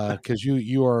matter, because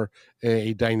you are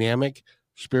a dynamic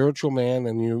spiritual man,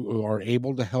 and you are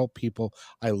able to help people.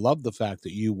 I love the fact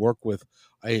that you work with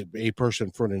a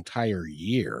person for an entire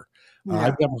year. Yeah.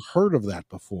 I've never heard of that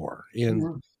before.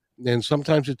 And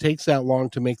sometimes it takes that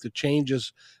long to make the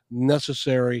changes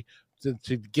necessary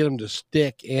to get them to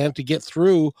stick and to get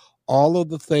through all of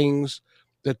the things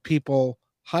that people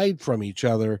hide from each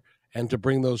other, and to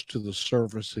bring those to the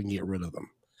surface and get rid of them.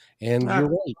 And you're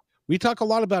right. We talk a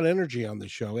lot about energy on the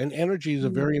show, and energy is a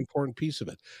very important piece of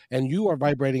it. And you are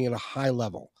vibrating at a high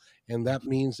level, and that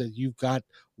means that you've got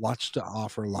lots to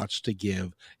offer, lots to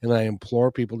give. And I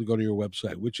implore people to go to your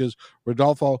website, which is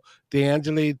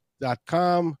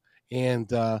RodolfoDeAngeli.com.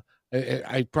 And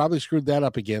I probably screwed that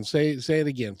up again. Say it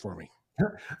again for me.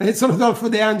 It's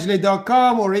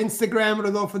rodolfodeangeli.com or Instagram,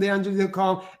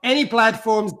 rodolfodeangeli.com, any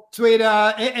platforms,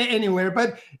 Twitter, anywhere.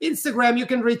 But Instagram, you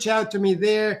can reach out to me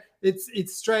there.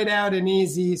 It's straight out and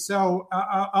easy. So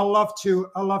I love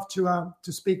to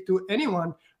speak to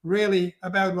anyone really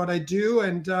about what I do.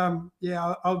 And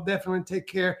I'll definitely take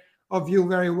care of you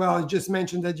very well. You just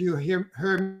mentioned that you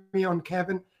heard me on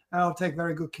Kevin. I'll take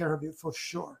very good care of you for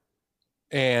sure.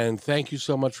 And thank you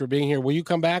so much for being here. Will you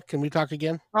come back? Can we talk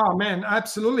again? Oh man,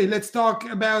 absolutely. Let's talk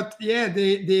about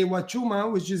the Wachuma,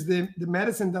 which is the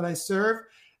medicine that I serve,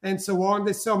 and so on.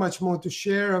 There's so much more to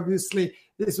share. Obviously,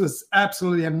 this was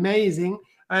absolutely amazing,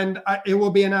 and it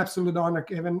will be an absolute honor,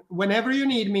 Kevin. Whenever you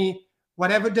need me,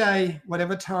 whatever day,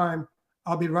 whatever time,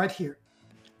 I'll be right here.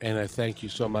 And I thank you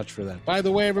so much for that. By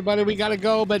the way, everybody, we got to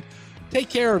go, but take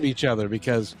care of each other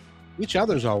because each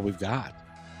other's all we've got.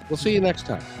 We'll see you next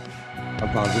time on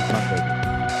Positive Talk Radio.